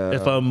 like Yeah.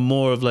 if I'm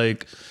more of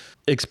like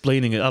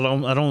explaining it, I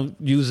don't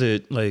use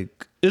it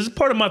like it's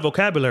part of my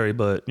vocabulary,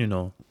 but you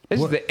know.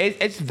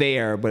 It's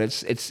there, but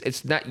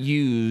it's not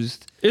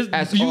used. It's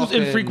as used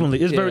often.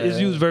 infrequently. It's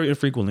used very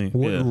infrequently.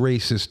 What Yeah.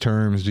 racist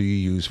terms do you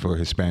use for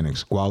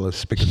Hispanics? Gualas,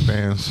 spick and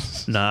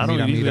pans? Nah, I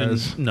don't even.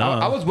 Miramitas? No,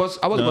 I was once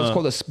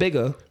called a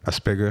spigger. A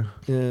spigger?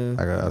 Yeah.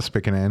 Like a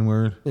spick and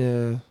N-word?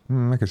 Yeah.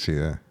 I can see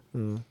that.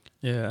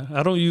 Yeah,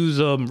 I don't use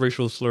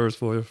racial slurs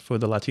for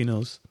the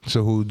Latinos.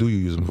 So who do you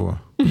use them for?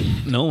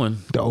 No one.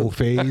 The old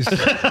phase?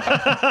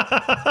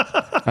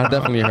 I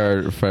definitely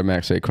heard Fred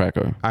Mack say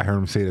cracker. I heard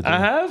him say that. I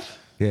have.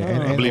 Yeah,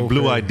 and I believe old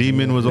Blue phase. Eyed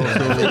Demon was also.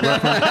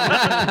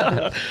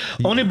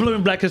 Only blue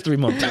in Black History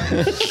Month.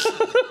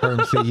 Heard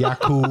him say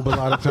Yakub a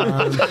lot of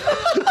times.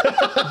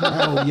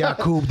 Oh,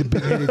 Yakub, the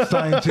big-headed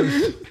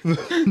scientist.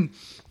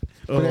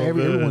 But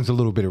everyone's a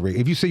little bit of race.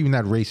 If you say you're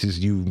not racist,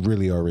 you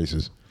really are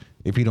racist.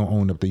 If you don't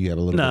own up that you have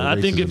a little bit of racism.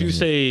 I think if you in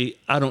say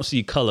I don't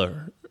see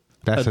color,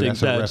 That's a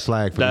red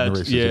flag for being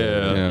racist.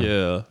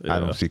 Yeah. I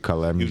don't see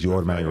color. That means you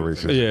automatically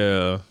racist.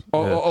 Yeah.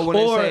 Or when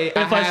they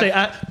say,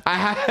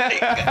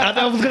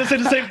 I was gonna say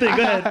the same thing.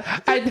 Go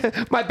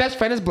ahead. My best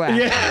friend is black.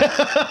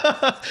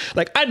 Yeah.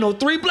 Like I know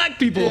 3 black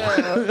people.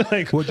 Yeah.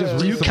 Like, well,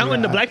 just you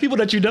counting the black people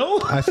that you know?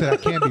 I said I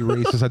can't be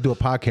racist. I do a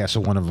podcast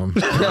with one of them.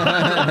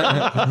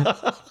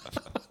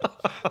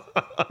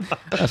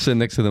 I sit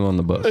next to them on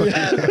the bus.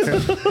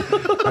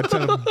 I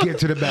tell them get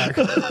to the back.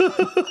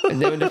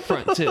 And they're in the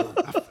front too.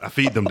 I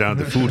feed them down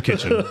at the food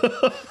kitchen.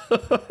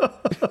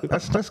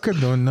 That's good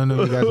though. None of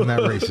you guys are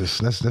not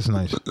racist. That's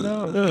nice.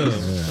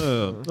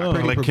 I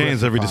collect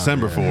cans every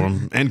December for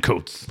them and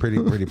coats.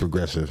 Pretty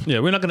progressive. Yeah,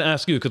 we're not gonna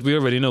ask you because we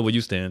already know where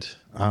you stand.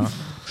 I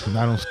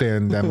don't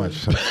stand that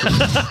much.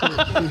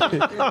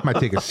 I might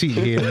take a seat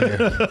here and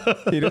there.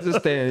 He doesn't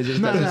stand. He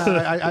just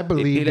I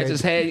believe he lets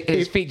his head,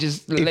 his feet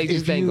just legs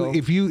just dangle.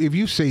 If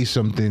you say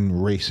something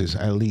racist,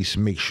 at least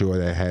make sure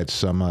that had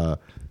some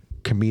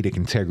comedic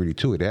integrity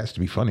to it. It has to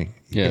be funny.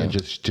 You can't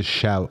just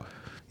shout,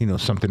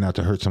 something out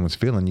to hurt someone's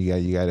feeling.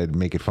 You got to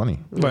make it funny.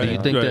 Right. Do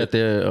you think that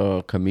there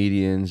are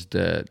comedians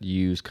that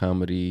use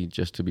comedy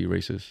just to be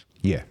racist?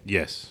 Yeah.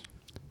 Yes.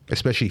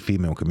 Especially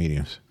female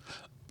comedians.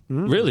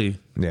 Really?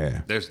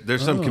 Yeah.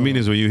 There's some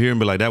comedians where you hear him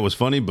be like, that was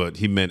funny, but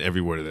he meant every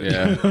word of that.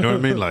 Yeah. You know what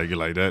I mean? Like, you're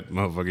like, that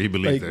motherfucker, he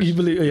believes that. You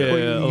believe?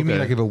 Yeah. You mean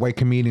like if a white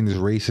comedian is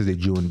racist, they're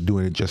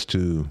doing it just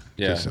to?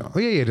 Yeah. There's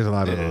a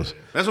lot of those.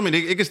 That's what I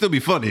mean. It can still be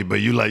funny, but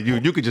you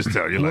could just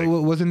tell. You're like,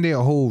 wasn't there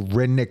a whole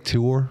redneck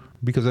tour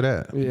because of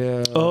that?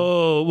 Yeah.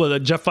 Oh, well,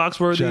 Jeff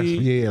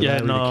Foxworthy.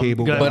 Larry the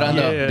Cable Guy. But on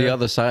the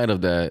other side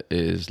of that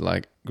is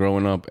like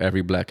growing up,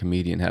 every black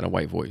comedian had a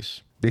white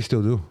voice. They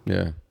still do.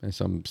 Yeah, and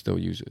some still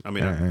use it. I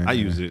mean, I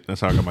use it. That's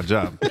how I got my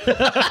job.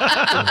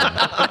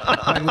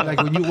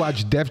 like when you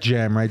watch Def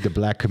Jam, right? The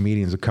black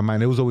comedians will come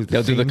out. It was always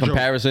They'll do the joke.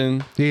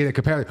 comparison. Yeah, the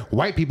comparison.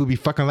 White people be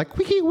fucking like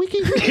wiki. And the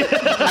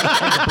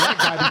black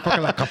guy be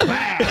fucking like kapla.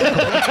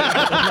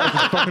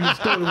 Fucking the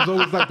store. It was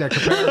always like that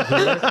comparison.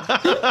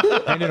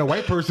 Right? And then a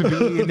white person be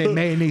eating their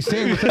mayonnaise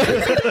sandwich. And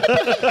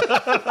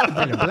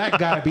the black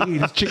guy be eating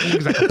his chicken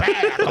wings like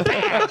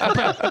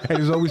kapla. And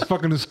he's always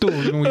fucking the stool.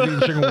 When he's eating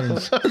chicken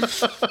wings.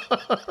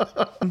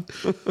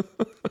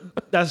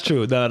 That's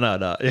true.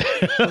 No.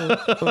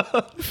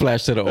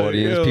 Flash to the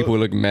audience. People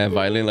look mad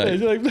violent.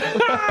 Like,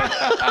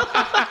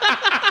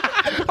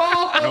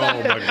 Oh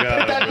my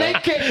God. That leg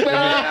kick,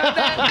 man.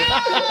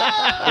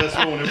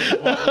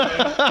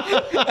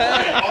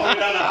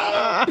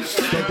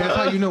 That's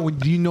how you know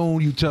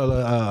when you tell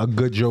a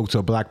good joke to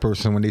a black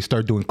person when they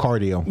start doing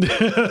cardio.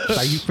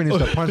 Like you finish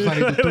the punchline,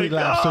 they do 3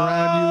 laps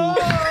around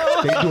you.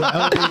 They do an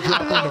elbow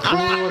drop on the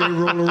floor. They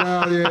roll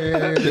around.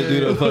 Yeah. They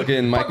do the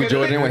fucking Michael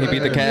Jordan when he beat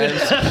the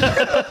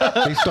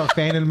Cavs. They start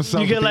fanning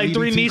themselves. You get like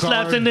 3 knee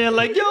slaps in there,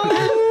 like yo.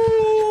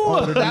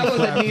 That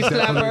was a knee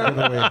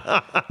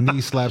slapper.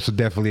 Knee slaps are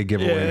definitely a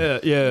giveaway.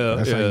 Yeah.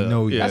 That's how you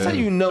know. That's how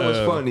you know it's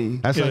funny.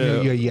 That's how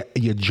you know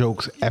your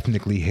jokes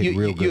ethnically hit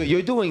real good.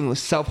 You're doing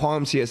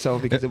self-harm to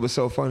yourself because it was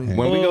so funny.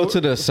 When we go to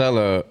the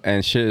cellar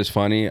and shit is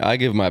funny, I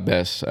give my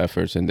best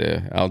efforts in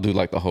there. I'll do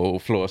like the whole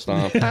floor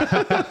stomp.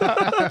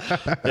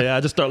 Yeah, I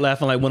just start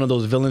laughing like one of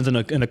those villains in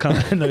the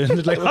comment.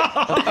 Just like, the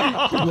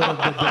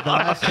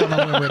last time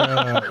I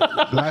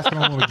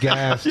went with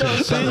Gas to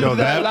the cellar. Yo,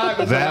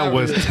 that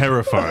was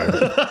terrifying.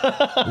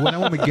 When I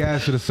went with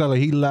Gas to the cellar,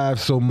 he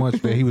laughed so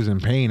much that he was in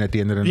pain at the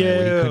end of the night.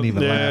 Where he couldn't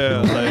even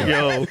laugh. Like,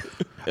 yo.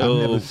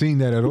 I've never seen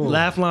that at all.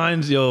 Laugh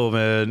lines,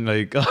 man.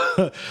 Like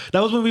that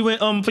was when we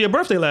went for your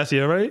birthday last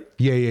year, right?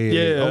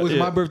 Yeah. Oh, was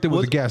my birthday?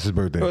 Was the Gas's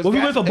birthday? Well, we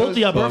went for both of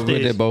your birthdays.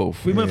 We did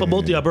both. We went for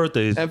both of your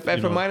birthdays. And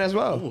for mine as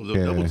well.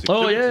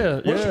 Oh yeah.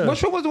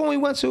 Which one was the one we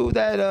went to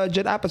that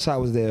Judd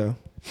Apatow was there?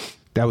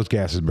 That was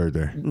Gas's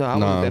birthday. No, I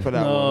wasn't there for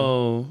that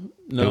one.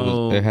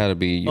 No. It had to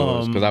be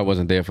yours because I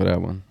wasn't there for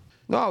that one.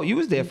 No, you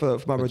was there for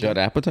my birthday. Judd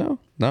Apatow?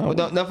 No.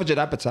 Well, not for Judd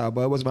Apatow,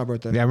 but it was my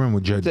birthday. Yeah, I remember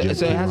Judd. So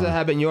it hasn't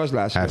have been yours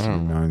last year. Has to be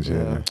mine,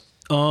 yeah.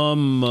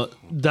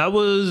 That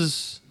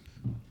was.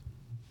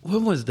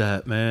 When was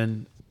that,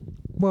 man?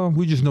 Well,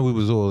 we just know we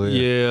was all there.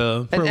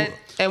 Yeah.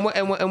 And what's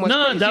No,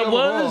 crazy that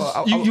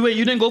overall, was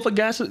you didn't go for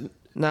gas.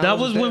 That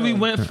was when we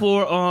went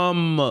for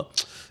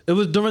it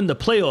was during the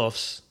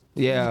playoffs.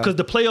 Yeah, because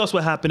the playoffs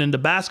were happening in the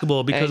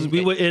basketball because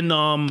we were in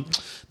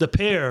the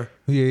pair.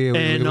 Yeah.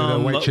 And the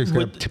white chicks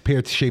got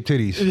pear-shaped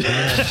titties.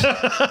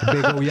 The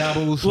big old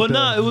yabos. Well,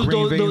 no, it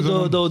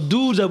was those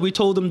dudes that we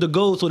told them to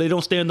go so they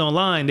don't stand on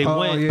line. They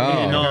went.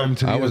 Yeah,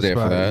 I was there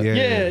for that.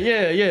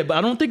 Yeah. But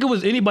I don't think it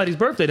was anybody's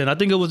birthday then. I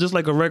think it was just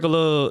like a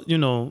regular,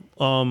 Yeah.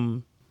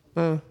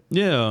 I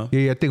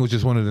think it was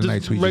just one of the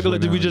nights we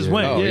just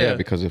went. Oh, yeah,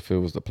 because if it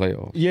was the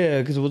playoffs.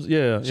 Yeah, because it was,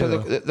 So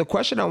the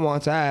question I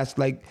want to ask,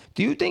 like,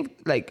 do you think,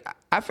 like,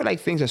 I feel like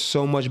things are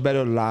so much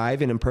better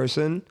live and in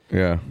person.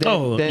 Yeah.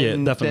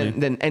 Definitely.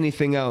 Than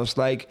anything else.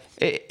 Like,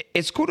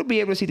 it's cool to be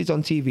able to see this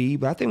on TV,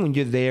 but I think when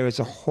you're there, it's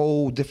a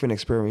whole different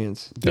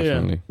experience.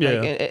 Definitely.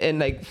 Yeah. Like, and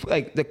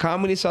like the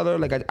Comedy Cellar,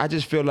 like, I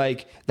just feel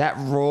like that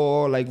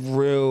raw, like,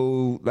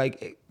 real,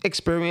 like,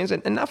 experience,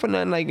 and not for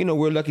nothing, like,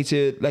 we're lucky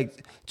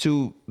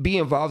to be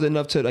involved involved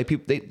enough to like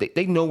people.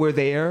 They know we're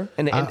there,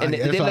 and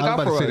they look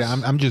out for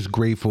us. I'm just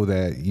grateful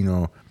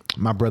that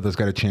my brothers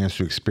got a chance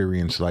to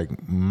experience like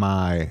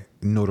my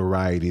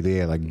notoriety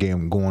there, like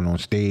going on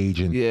stage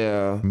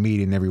and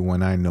meeting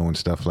everyone I know and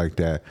stuff like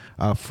that.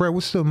 Fred,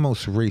 what's the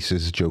most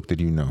racist joke that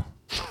you know?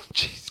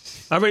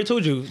 Jesus. I already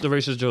told you the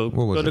racist joke.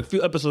 What was it? A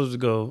few episodes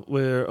ago,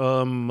 where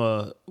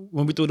when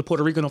we threw the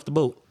Puerto Rican off the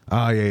boat.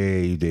 Oh yeah,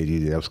 you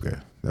did. That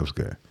was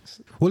good.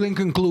 Well, in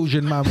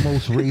conclusion, my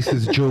most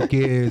racist joke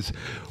is,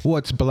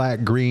 what's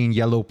black, green,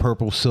 yellow,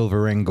 purple,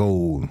 silver, and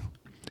gold?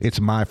 It's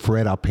my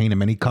Fred. I'll paint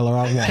him any color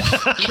I want.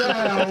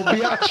 Ciao,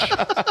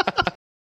 biatch.